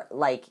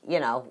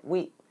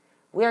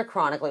we are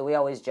chronically, we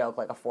always joke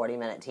like a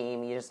 40-minute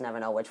team. You just never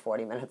know which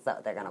 40 minutes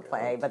that they're going to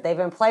play. But they've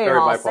been playing Very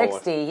all bipolar.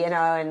 60,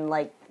 and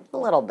like a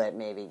little bit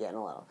maybe getting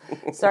a little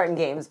certain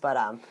games. But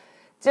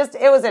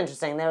it was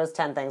interesting. There was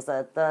 10 things.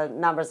 The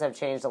numbers have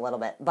changed a little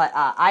bit. But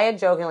I had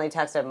jokingly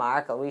texted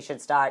Mark, we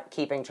should start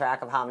keeping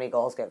track of how many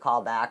goals get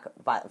called back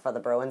for the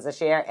Bruins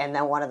this year. And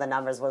then one of the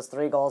numbers was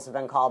 3 goals have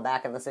been called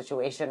back in the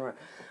situation room,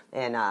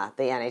 in the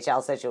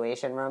NHL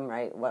situation room,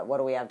 right? What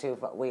do we have?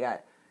 We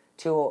got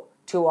two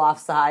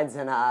offsides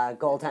and a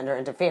goaltender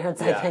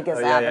interference, I think, is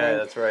happening. Yeah,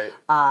 that's right.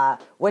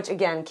 Which,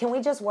 again, can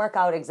we just work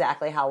out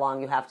exactly how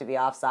long you have to be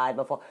offside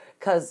before?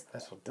 Because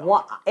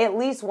so at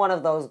least one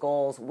of those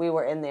goals, we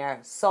were in there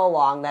so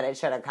long that it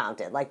should have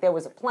counted. Like, there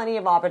was plenty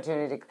of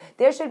opportunity.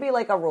 There should be,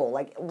 like, a rule.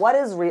 Like,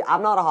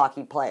 I'm not a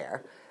hockey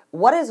player.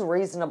 What is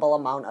reasonable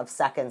amount of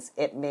seconds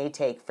it may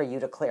take for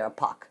you to clear a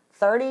puck?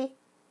 30?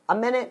 A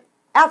minute?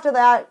 After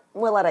that,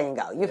 we're letting it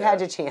go. You've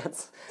had your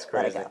chance. It's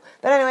crazy. Let it go.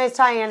 But anyways,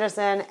 Ty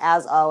Anderson,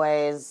 as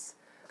always.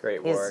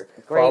 Great work.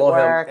 Great Follow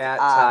work. him at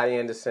Ty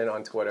Anderson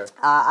on Twitter.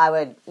 I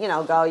would,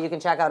 go. You can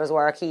check out his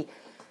work. He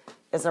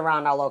is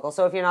around our local.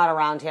 So if you're not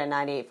around here,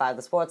 98.5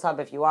 The Sports Hub.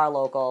 If you are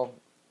local,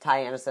 Ty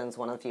Anderson's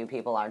one of the few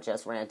people aren't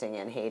just ranting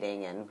and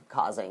hating and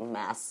causing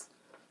mass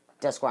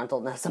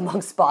disgruntledness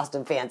amongst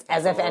Boston fans,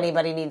 as if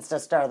anybody needs to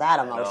stir that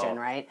emotion,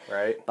 right?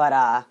 Right.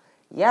 But,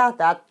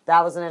 that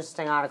was an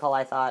interesting article.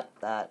 I thought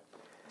that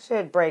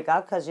should break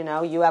up because,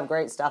 you have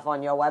great stuff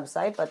on your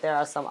website, but there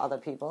are some other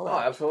people. Oh,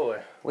 absolutely.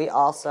 We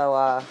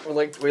also...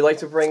 we like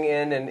to bring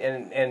in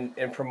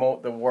and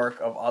promote the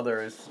work of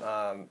others,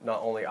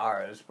 not only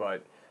ours,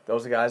 but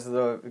those guys are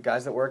the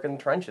guys that work in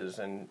the trenches.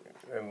 And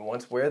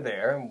once we're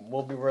there,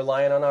 we'll be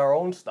relying on our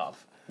own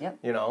stuff. Yep.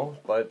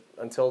 But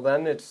until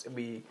then,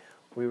 we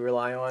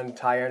rely on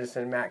Ty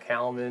Anderson, Matt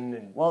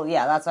Kalman. Well,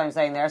 yeah, that's what I'm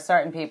saying. There are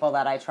certain people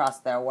that I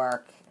trust their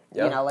work.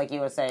 Yeah. Like you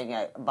were saying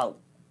about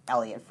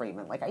Elliot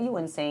Friedman. Like, are you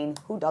insane?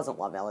 Who doesn't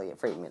love Elliot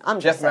Friedman?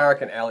 Jeff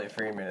Marek and Elliot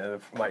Friedman are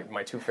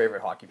my 2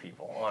 favorite hockey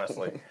people,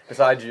 honestly,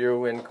 besides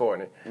you and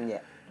Courtney.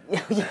 Yeah.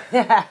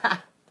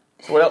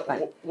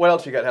 So what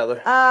else you got,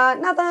 Heather?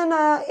 Nothing.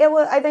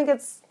 I think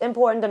it's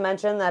important to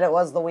mention that it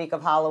was the week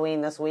of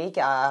Halloween this week.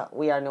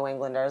 We are New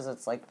Englanders.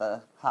 It's like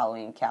the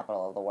Halloween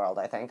capital of the world,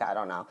 I think. I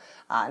don't know.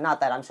 Not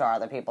that I'm sure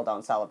other people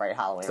don't celebrate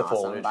Halloween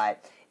foliage.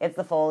 But it's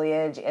the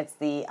foliage. It's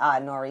the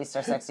nor'easter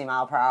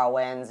 60-mile-per-hour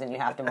winds, and you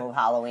have to move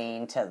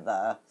Halloween to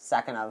the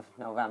 2nd of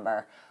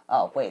November.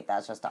 Oh, wait,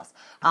 that's just us.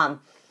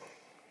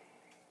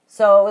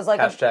 So it was like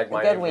a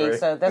good week.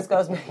 So this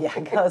goes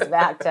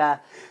back to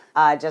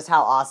just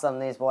how awesome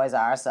these boys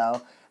are. So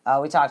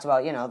we talked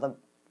about, the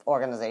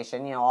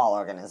organization. All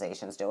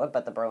organizations do it,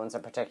 but the Bruins are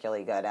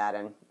particularly good at it.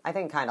 And I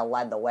think kind of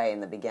led the way in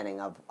the beginning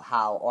of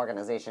how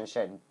organizations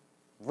should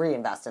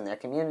reinvest in their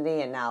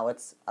community. And now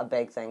it's a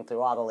big thing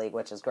through all the league,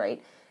 which is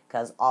great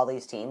because all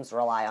these teams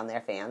rely on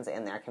their fans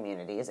and their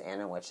communities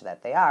and in which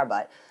that they are.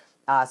 But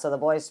so the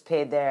boys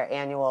paid their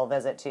annual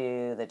visit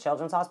to the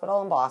Children's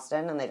Hospital in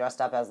Boston, and they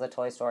dressed up as the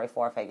Toy Story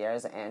 4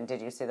 figures. And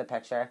did you see the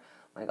picture?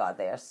 Oh my God,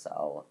 there's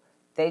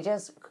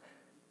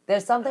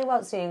something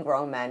about seeing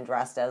grown men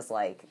dressed as,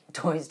 like,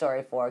 Toy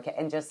Story 4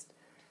 and just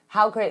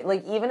how great,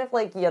 like, even if,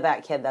 like, you're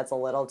that kid that's a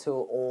little too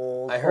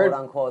old,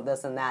 quote-unquote,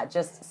 this and that,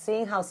 just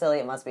seeing how silly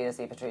it must be to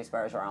see Patrice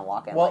Bergeron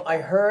walk in. Well,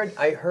 like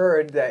I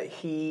heard that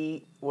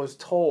he was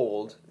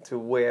told to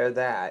wear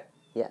that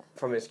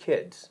from his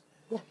kids.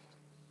 Yeah.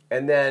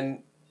 And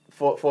then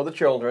for the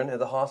children at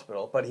the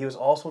hospital, but he was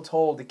also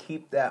told to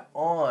keep that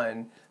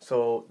on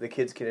so the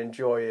kids could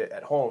enjoy it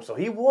at home. So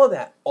he wore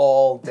that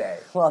all day.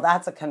 Well,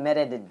 that's a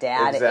committed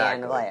dad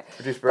and player.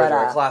 Producer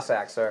Bergeron, class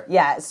act, sir.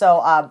 Yeah, so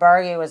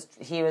Bergie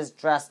was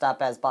dressed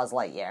up as Buzz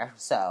Lightyear.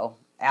 So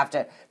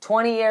after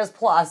 20 years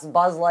plus,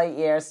 Buzz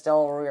Lightyear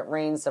still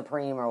reigns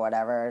supreme or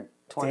whatever.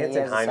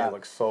 Danton Heinen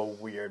looks so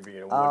weird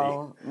being Woody.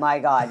 Oh, my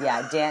God,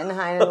 yeah. Danton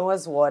Heinen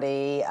was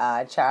Woody.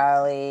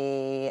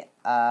 Charlie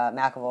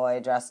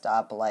McAvoy dressed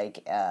up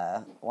like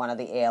one of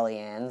the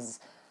aliens.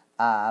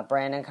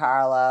 Brandon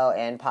Carlo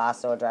and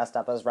Pasto dressed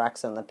up as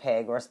Rex and the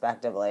Pig,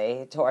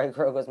 respectively. Tori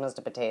Krug was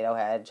Mr. Potato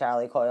Head.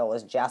 Charlie Coyle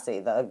was Jesse,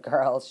 the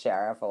girl's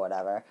sheriff or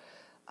whatever.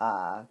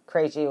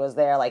 Krejci was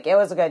there. Like, it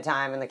was a good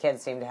time, and the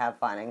kids seemed to have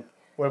fun.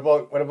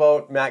 What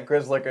about Matt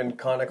Grislick and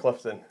Connor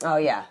Clifton? Oh,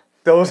 yeah.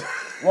 Those.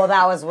 Well,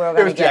 that was where we were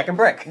going to get. Jack and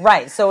Brick.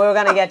 Right, so we were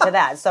going to get to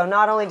that. So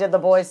not only did the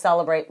boys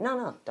celebrate.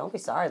 No, don't be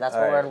sorry. That's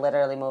what right. we're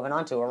literally moving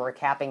on to. We're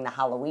recapping the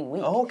Halloween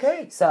week. Oh,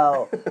 okay.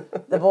 So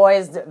the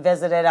boys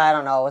visited, I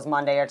don't know, it was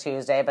Monday or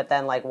Tuesday, but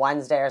then like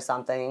Wednesday or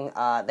something,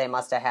 they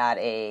must have had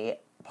a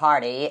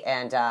party,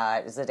 and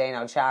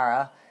Zdeno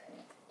Chara.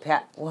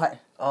 What?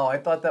 Oh, I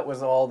thought that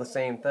was all the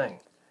same thing.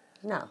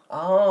 No.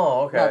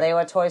 Oh, okay. No, they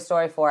were Toy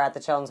Story 4 at the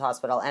Children's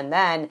Hospital. And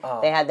then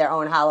they had their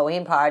own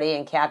Halloween party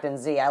in Captain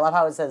Z. I love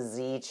how it says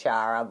Z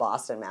Chara,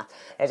 Boston, Mass.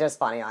 It's just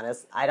funny,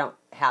 honest. I don't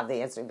have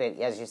the instant, but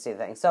as you see the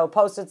thing. So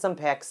posted some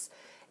pics,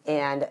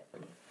 and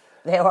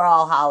they were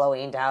all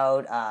Halloweened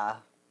out.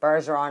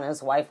 Bergeron and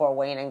his wife were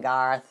Wayne and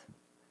Garth.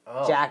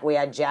 Oh. We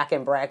had Jack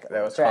and Brick.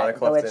 That was Connor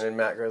Clifton and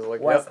Matt Grislick.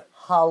 Was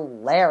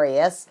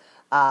hilarious.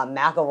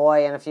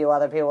 McAvoy and a few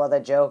other people with a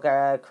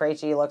Joker.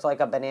 Krejci looked like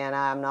a banana,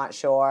 I'm not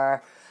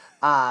sure.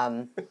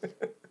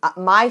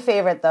 My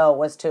favorite, though,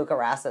 was Tuukka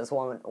Rask's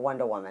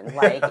Wonder Woman.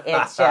 Like,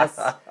 it's just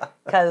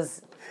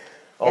because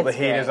all the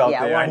haters out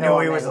there. I knew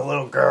he was a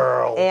little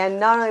girl. And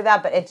not only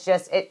that, but it's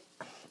just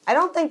I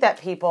don't think that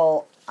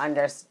people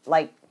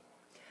like.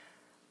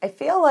 I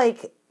feel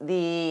like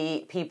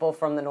the people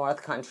from the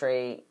North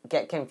Country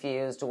get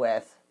confused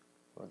with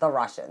the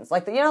Russians.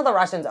 Like, the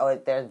Russians,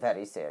 they're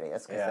very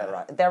serious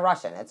because they're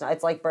Russian.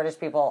 It's like British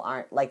people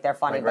aren't, like, they're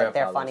funny, but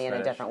they're funny in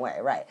a different way,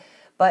 right?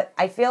 But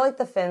I feel like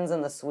the Finns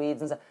and the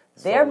Swedes and stuff,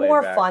 they're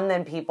more fun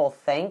than people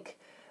think.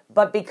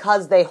 But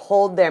because they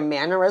hold their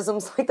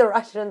mannerisms like the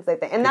Russians, they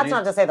think. And that's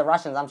not to say the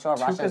Russians. I'm sure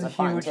Russians are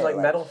fun huge, too. Like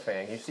metal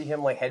fan. You see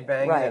him like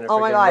headbanging in a oh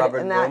my God! rubber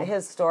And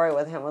his story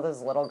with him with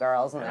his little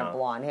girls and their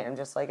blonde hair, and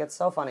just like it's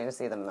so funny to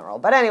see them in the role.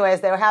 But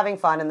anyways, they were having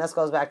fun, and this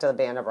goes back to the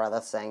Band of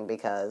Brothers thing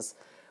because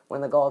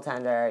when the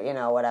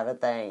goaltender, whatever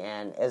thing,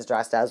 and is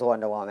dressed as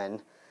Wonder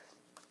Woman,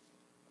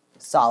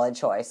 solid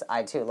choice.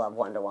 I too love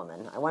Wonder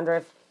Woman. I wonder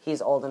if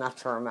he's old enough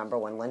to remember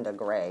when Linda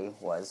Gray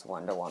was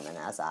Wonder Woman,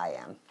 as I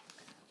am.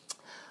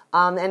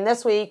 And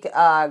this week,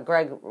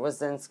 Greg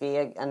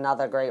Wazinski,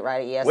 another great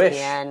writer,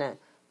 ESPN.com.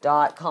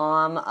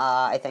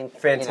 I think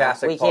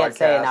fantastic we can't podcast.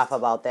 Say enough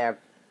about their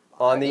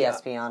on the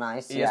ESPN on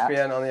Ice.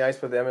 ESPN on the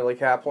Ice with Emily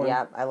Kaplan.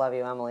 Yep, I love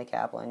you, Emily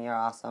Kaplan. You're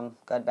awesome.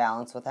 Good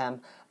balance with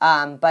him.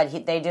 But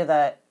they do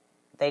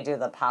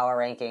the power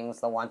rankings,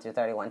 the 1 through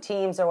 31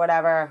 teams or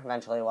whatever.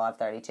 Eventually, we'll have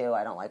 32.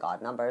 I don't like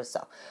odd numbers,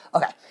 so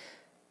okay.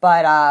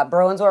 But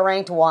Bruins were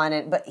ranked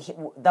 1,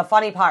 the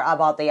funny part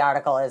about the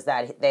article is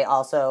that they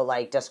also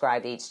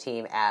described each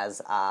team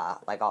as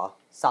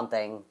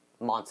something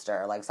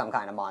monster, like some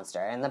kind of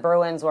monster. And the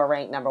Bruins were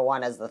ranked number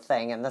 1 as the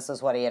Thing, and this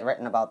is what he had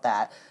written about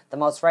that: the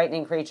most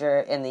frightening creature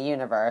in the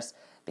universe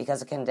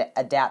because it can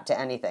adapt to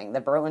anything.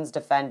 The Bruins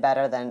defend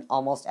better than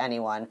almost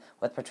anyone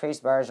with Patrice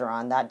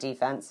Bergeron, that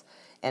defense,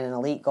 and an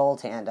elite goal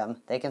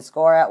tandem. They can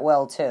score at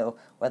will too,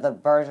 with a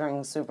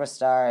burgeoning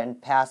superstar in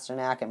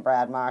Pasternak and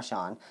Brad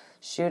Marchand.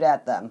 Shoot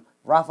at them,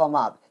 rough them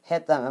up,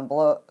 hit them, and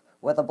blow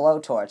with a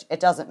blowtorch. It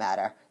doesn't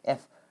matter.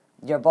 If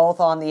you're both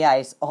on the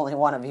ice, only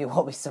one of you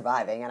will be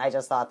surviving. And I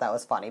just thought that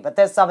was funny. But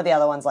there's some of the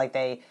other ones, like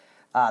the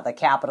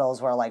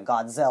Capitals were like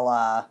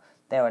Godzilla.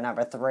 They were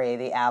number 3.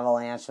 The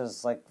Avalanche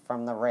was like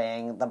from the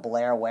Ring. The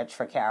Blair Witch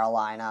for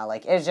Carolina.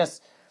 Like, it's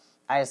just,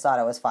 I just thought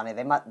it was funny.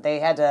 They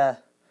had to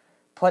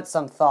put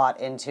some thought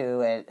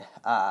into it.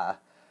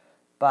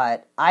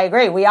 But I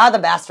agree. We are the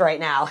best right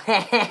now.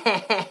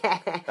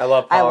 I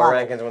love power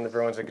rankings when the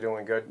Bruins are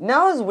doing good.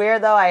 No, it was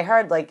weird, though. I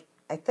heard,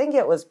 I think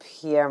it was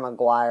Pierre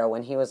Maguire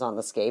when he was on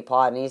the skate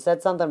pod, and he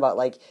said something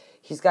about,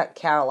 he's got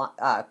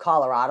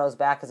Colorado's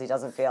back because he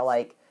doesn't feel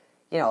like,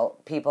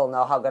 people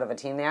know how good of a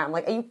team they are. I'm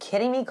like, are you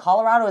kidding me?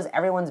 Colorado is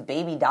everyone's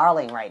baby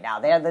darling right now.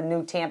 They're the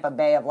new Tampa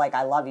Bay of,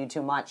 I love you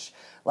too much.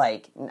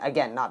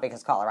 Again, not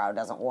because Colorado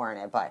doesn't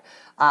warrant it, but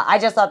I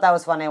just thought that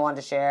was funny. I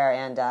wanted to share.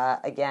 And,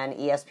 again,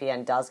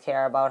 ESPN does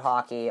care about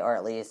hockey, or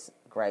at least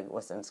Greg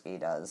Wyshynski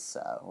does.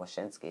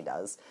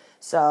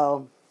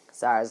 So,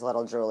 sorry, it's a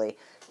little drooly.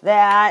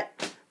 I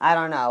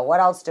don't know. What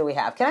else do we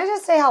have? Can I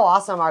just say how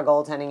awesome our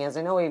goaltending is?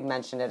 I know we've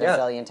mentioned it a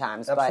zillion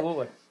times,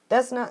 absolutely.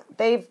 But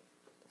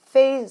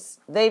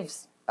they've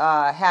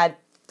had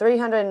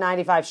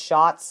 395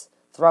 shots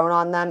thrown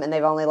on them, and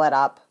they've only let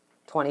up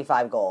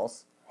 25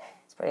 goals.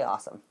 It's Pretty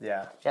awesome.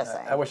 Yeah. Just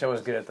saying. I wish I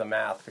was good at the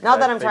math. Not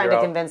that I'm trying to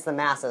convince the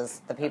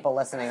masses. The people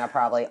listening are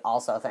probably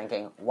also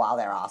thinking, wow,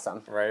 they're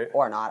awesome. Right.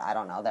 Or not. I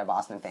don't know. They're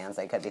Boston fans.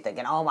 They could be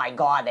thinking, oh my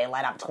God, they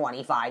let up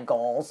 25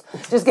 goals.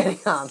 Just kidding.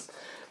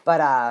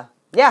 But,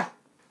 yeah.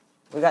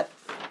 We got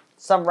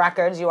some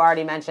records. You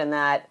already mentioned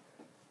that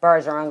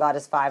Bergeron got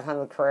his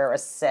 500th career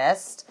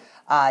assist.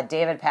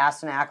 David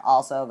Pastrnak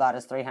also got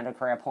his 300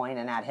 career point,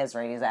 and at his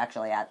rate, he's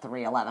actually at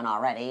 311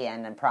 already,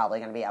 and then probably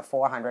going to be at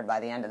 400 by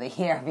the end of the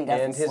year if he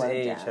doesn't. And his slow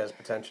age down. has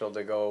potential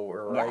to go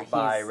right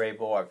by Ray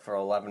Bork for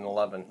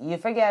 11-11. You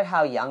forget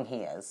how young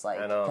he is,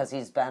 like, I know. because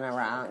he's been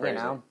around, Crazy.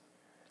 you know.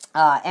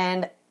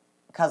 And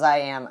because I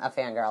am a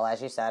fangirl,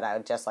 as you said, I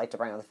would just like to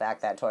bring up the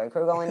fact that Torrey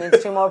Krug only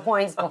needs 2 more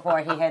points before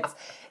he hits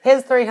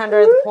his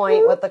 300th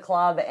point with the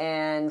club,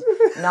 and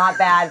not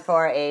bad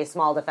for a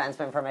small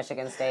defenseman from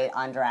Michigan State,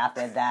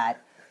 undrafted,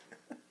 that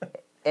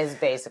is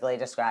basically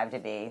described to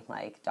be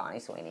like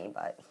Donnie Sweeney,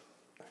 but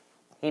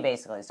he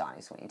basically is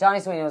Donnie Sweeney. Donnie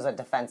Sweeney was a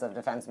defensive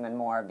defenseman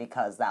more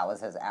because that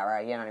was his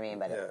era, you know what I mean?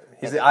 But yeah.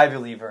 He's the Ivy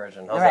League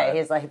version. How's right, that?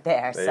 he's like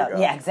there. There So you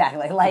go. yeah,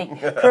 exactly.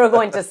 Like Krug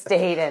went to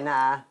State and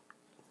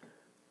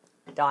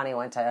Donnie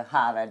went to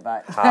Harvard,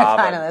 but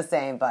kind of the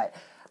same. But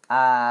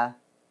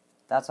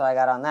that's what I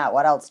got on that.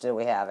 What else do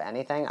we have?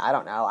 Anything? I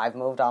don't know. I've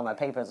moved all my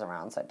papers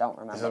around, so I don't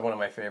remember. This is one of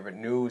my favorite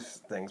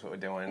news things what we're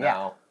doing Yeah.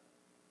 now.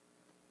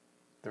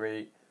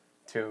 3,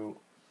 2,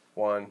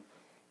 1.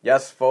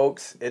 Yes,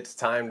 folks, it's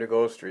time to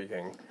go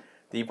streaking.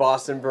 The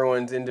Boston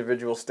Bruins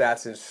individual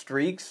stats and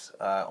streaks,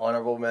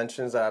 honorable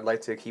mentions that I'd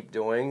like to keep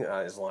doing,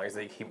 as long as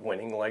they keep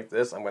winning like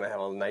this. I'm going to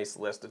have a nice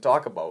list to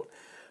talk about.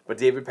 But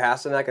David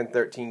Pastrnak in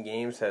 13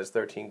 games has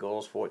 13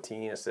 goals,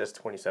 14 assists,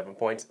 27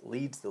 points,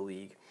 leads the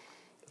league.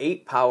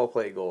 8 power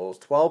play goals,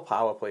 12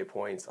 power play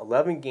points,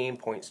 11 game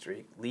point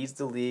streak, leads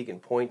the league in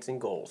points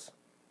and goals.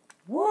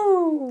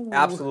 Woo!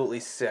 Absolutely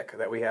sick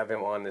that we have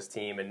him on this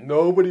team, and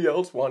nobody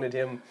else wanted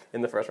him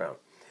in the first round.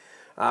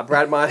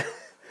 Brad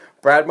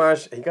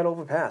Marsh, he got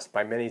overpassed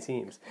by many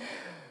teams.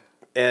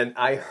 And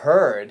I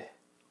heard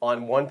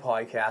on one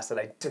podcast that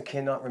I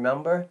cannot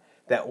remember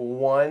that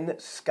one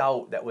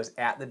scout that was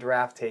at the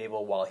draft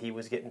table while he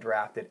was getting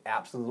drafted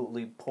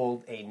absolutely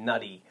pulled a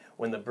nutty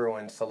when the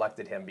Bruins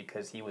selected him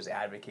because he was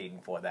advocating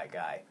for that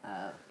guy.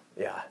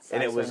 Yeah,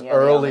 and it was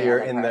earlier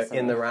in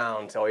the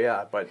round. Oh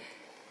yeah, but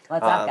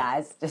what's up,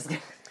 guys? Just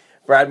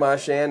Brad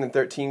Marchand in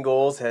 13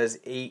 goals has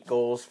 8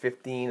 goals,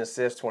 15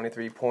 assists,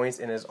 23 points,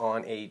 and is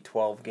on a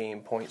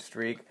 12-game point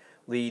streak.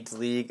 Leads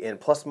league in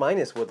plus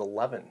minus with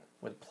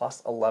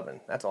plus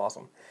 11. That's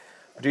awesome.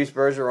 Patrice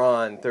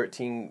Bergeron,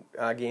 13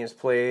 games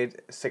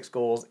played, 6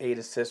 goals, 8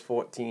 assists,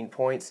 14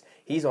 points.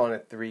 He's on a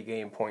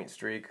 3-game point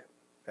streak,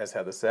 as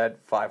Heather said,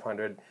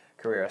 500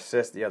 career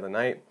assists the other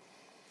night.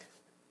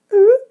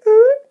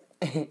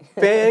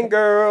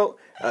 Fangirl.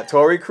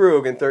 Torrey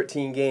Krug in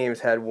 13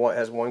 games has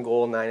 1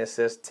 goal, 9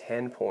 assists,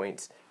 10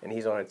 points, and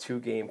he's on a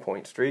 2-game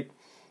point streak.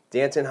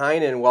 Danton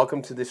Heinen,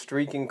 welcome to the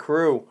streaking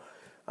crew.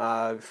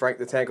 Frank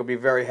the Tank will be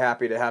very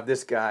happy to have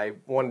this guy,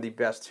 one of the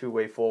best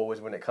two-way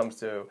forwards when it comes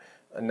to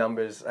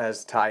numbers,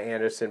 as Ty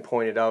Anderson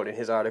pointed out in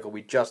his article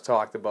we just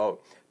talked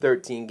about.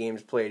 13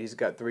 games played. He's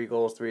got 3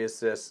 goals, 3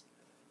 assists,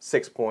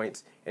 6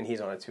 points, and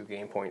he's on a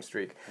 2-game point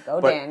streak.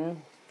 Go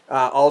Dan.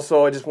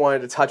 Also, I just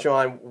wanted to touch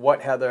on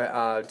what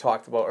Heather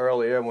talked about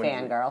earlier.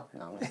 Fangirl.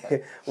 No, I'm just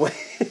kidding.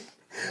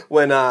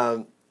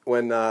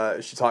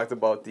 when she talked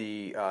about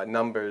the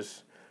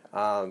numbers,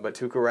 but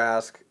Tuukka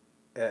Rask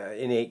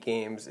in 8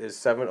 games is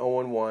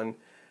 7-0-1,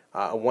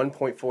 a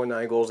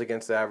 1.49 goals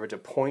against average, a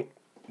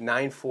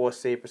 .94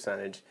 save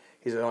percentage.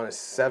 He's on a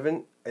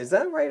 7. Is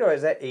that right, or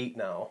is that 8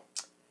 now?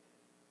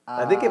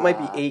 I think it might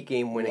be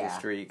 8-game winning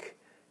streak,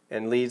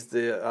 and leads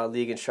the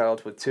league in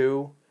shutouts with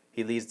 2.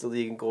 He leads the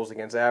league in goals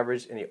against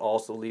average, and he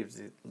also leads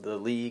the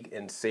league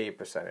in save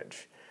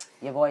percentage.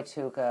 Your boy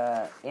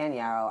Tuukka and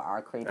Yarrow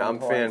are creeping towards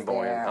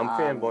their, I'm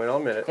fanboying. I'll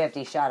admit it.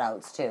 50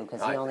 shutouts, too,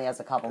 because he only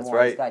has a couple more.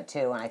 Right. He's got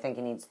 2, and I think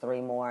he needs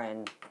 3 more,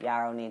 and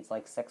Yarrow needs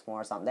like 6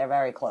 more or something. They're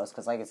very close,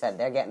 because like I said,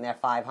 they're getting their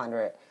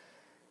 500,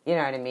 you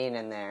know what I mean,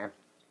 and their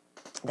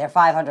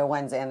 500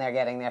 wins, and they're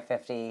getting their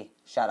 50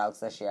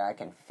 shutouts this year. I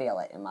can feel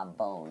it in my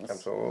bones.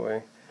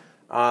 Absolutely.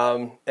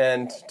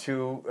 And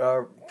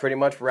to pretty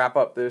much wrap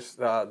up this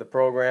the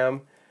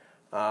program,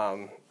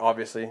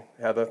 obviously,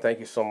 Heather, thank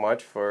you so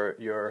much for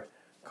your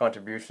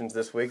contributions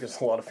this week.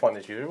 It's a lot of fun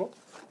as usual.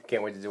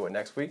 Can't wait to do it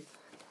next week.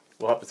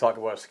 We'll have to talk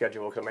about a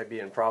schedule because I might be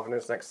in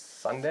Providence next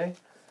Sunday,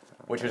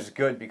 which is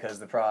good because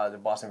the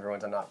Boston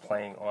Bruins are not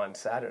playing on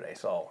Saturday,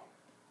 so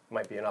it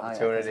might be an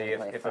opportunity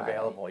if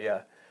available.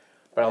 Yeah.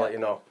 But I'll let you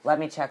know. Let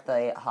me check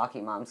the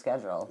Hockey Mom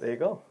schedule. There you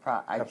go.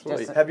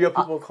 Absolutely. Just, have your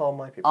people call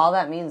my people. All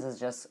that means is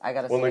just I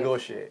got to We'll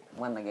negotiate.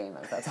 When the game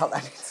is. That's all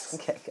that means.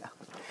 Okay, go.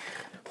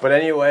 But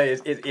anyway,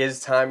 it is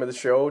time of the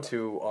show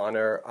to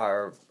honor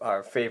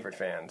our favorite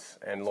fans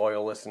and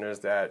loyal listeners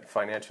that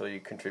financially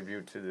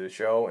contribute to the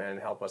show and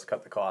help us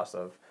cut the cost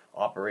of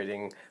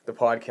operating the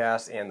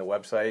podcast and the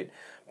website.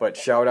 But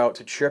shout out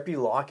to Chirpy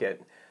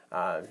Lockett.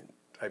 I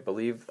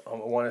believe, I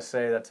want to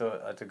say that's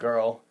a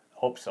girl.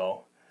 Hope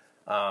so.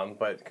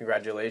 But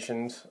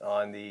congratulations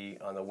on the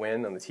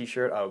win, on the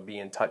T-shirt. I'll be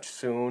in touch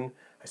soon.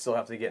 I still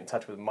have to get in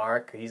touch with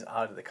Mark. He's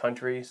out of the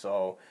country,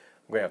 so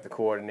I'm going to have to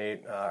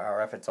coordinate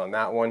our efforts on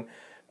that one.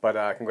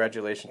 But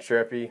congratulations,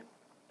 Chirpy.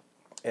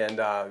 And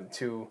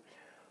to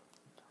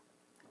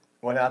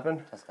what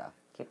happened? Just go.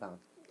 Keep going.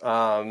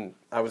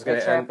 I was going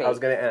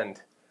to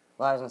end.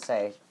 Well, I was going to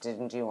say,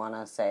 didn't you want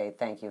to say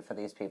thank you for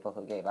these people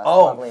who gave us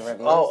lovely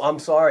reviews? Oh, I'm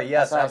sorry.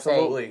 Yes,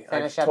 absolutely.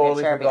 Finish I up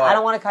totally your Chirpy. forgot. I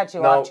don't want to cut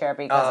you off,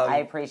 Chirpy, because I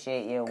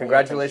appreciate you.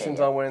 Congratulations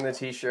on winning the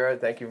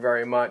T-shirt. Thank you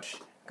very much.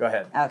 Go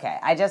ahead. Okay,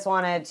 I just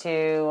wanted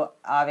to,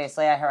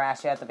 obviously I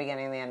harassed you at the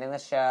beginning and the ending of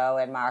the show,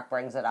 and Mark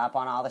brings it up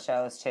on all the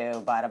shows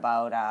too, but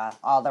about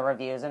all the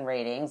reviews and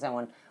ratings, and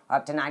when we're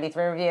up to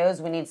 93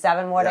 reviews, we need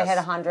 7 more to hit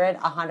 100.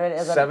 100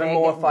 is a big deal. 7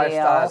 more 5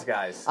 stars,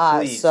 guys.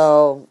 Please.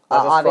 So, let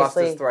us obviously, cross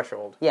this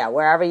threshold. Yeah,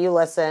 wherever you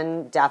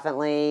listen,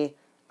 definitely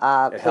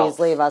please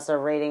leave us a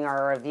rating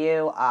or a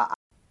review.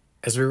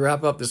 As we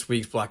wrap up this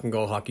week's Black and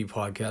Gold Hockey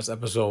Podcast,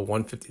 episode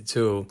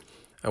 152,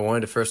 I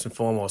wanted to first and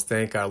foremost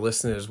thank our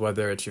listeners,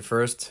 whether it's your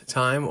first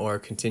time or a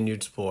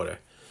continued supporter.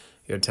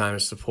 Your time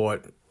and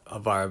support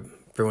of our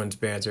Bruins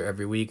banter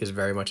every week is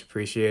very much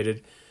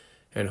appreciated,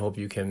 and hope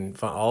you can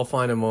all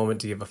find a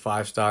moment to give a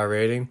 5-star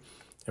rating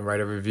and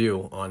write a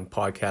review on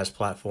podcast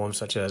platforms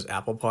such as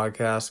Apple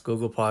Podcasts,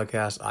 Google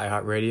Podcasts,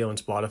 iHeartRadio,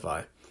 and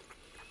Spotify.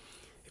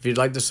 If you'd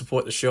like to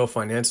support the show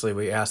financially,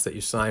 we ask that you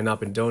sign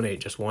up and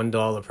donate just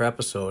 $1 per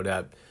episode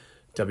at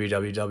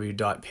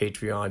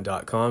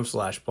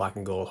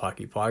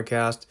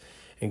www.patreon.com/blackandgoldhockeypodcast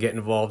and get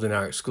involved in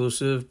our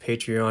exclusive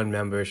Patreon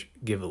members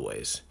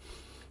giveaways.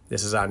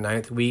 This is our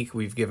 9th week.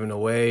 We've given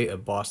away a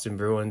Boston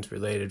Bruins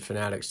related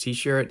Fanatics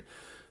t-shirt.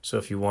 So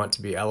if you want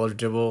to be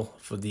eligible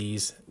for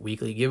these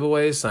weekly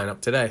giveaways, sign up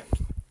today.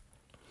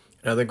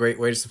 Another great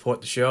way to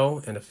support the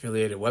show and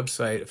affiliated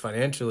website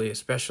financially,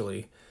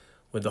 especially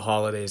with the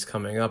holidays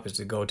coming up, is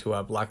to go to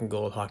our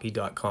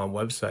blackandgoldhockey.com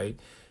website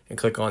and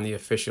click on the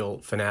official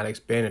Fanatics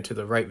banner to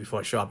the right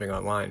before shopping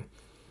online.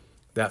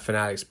 That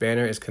Fanatics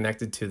banner is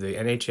connected to the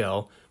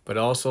NHL, but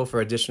also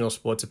for additional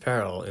sports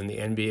apparel in the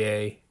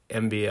NBA,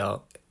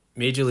 NBL,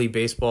 Major League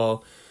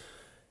Baseball,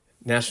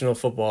 National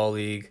Football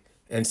League,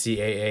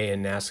 NCAA,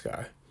 and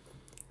NASCAR.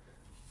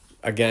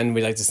 Again,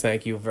 we'd like to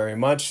thank you very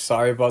much.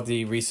 Sorry about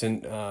the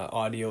recent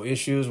audio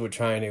issues. We're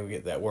trying to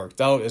get that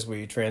worked out as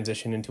we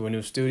transition into a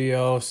new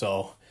studio.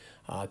 So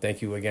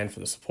thank you again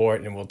for the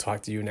support, and we'll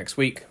talk to you next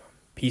week.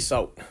 Peace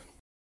out.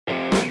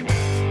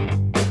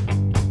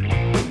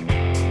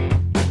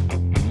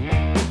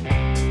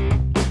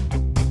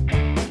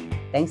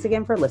 Thanks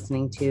again for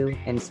listening to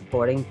and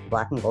supporting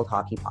Black and Gold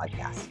Hockey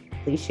Podcast.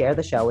 Please share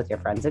the show with your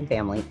friends and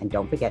family, and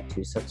don't forget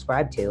to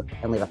subscribe to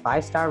and leave a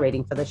 5-star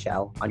rating for the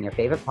show on your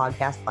favorite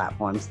podcast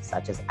platforms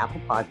such as Apple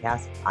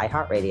Podcasts,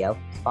 iHeartRadio,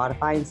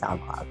 Spotify, and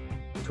SoundCloud.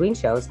 Between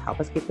shows, help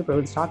us keep the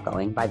Bruins talk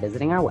going by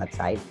visiting our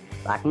website,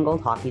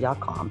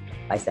 blackandgoldhockey.com,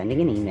 by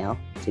sending an email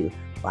to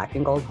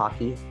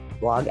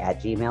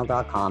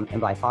blackandgoldhockeyblog@gmail.com,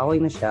 and by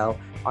following the show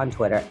on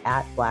Twitter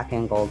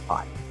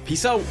 @blackandgoldpod.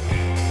 Peace out.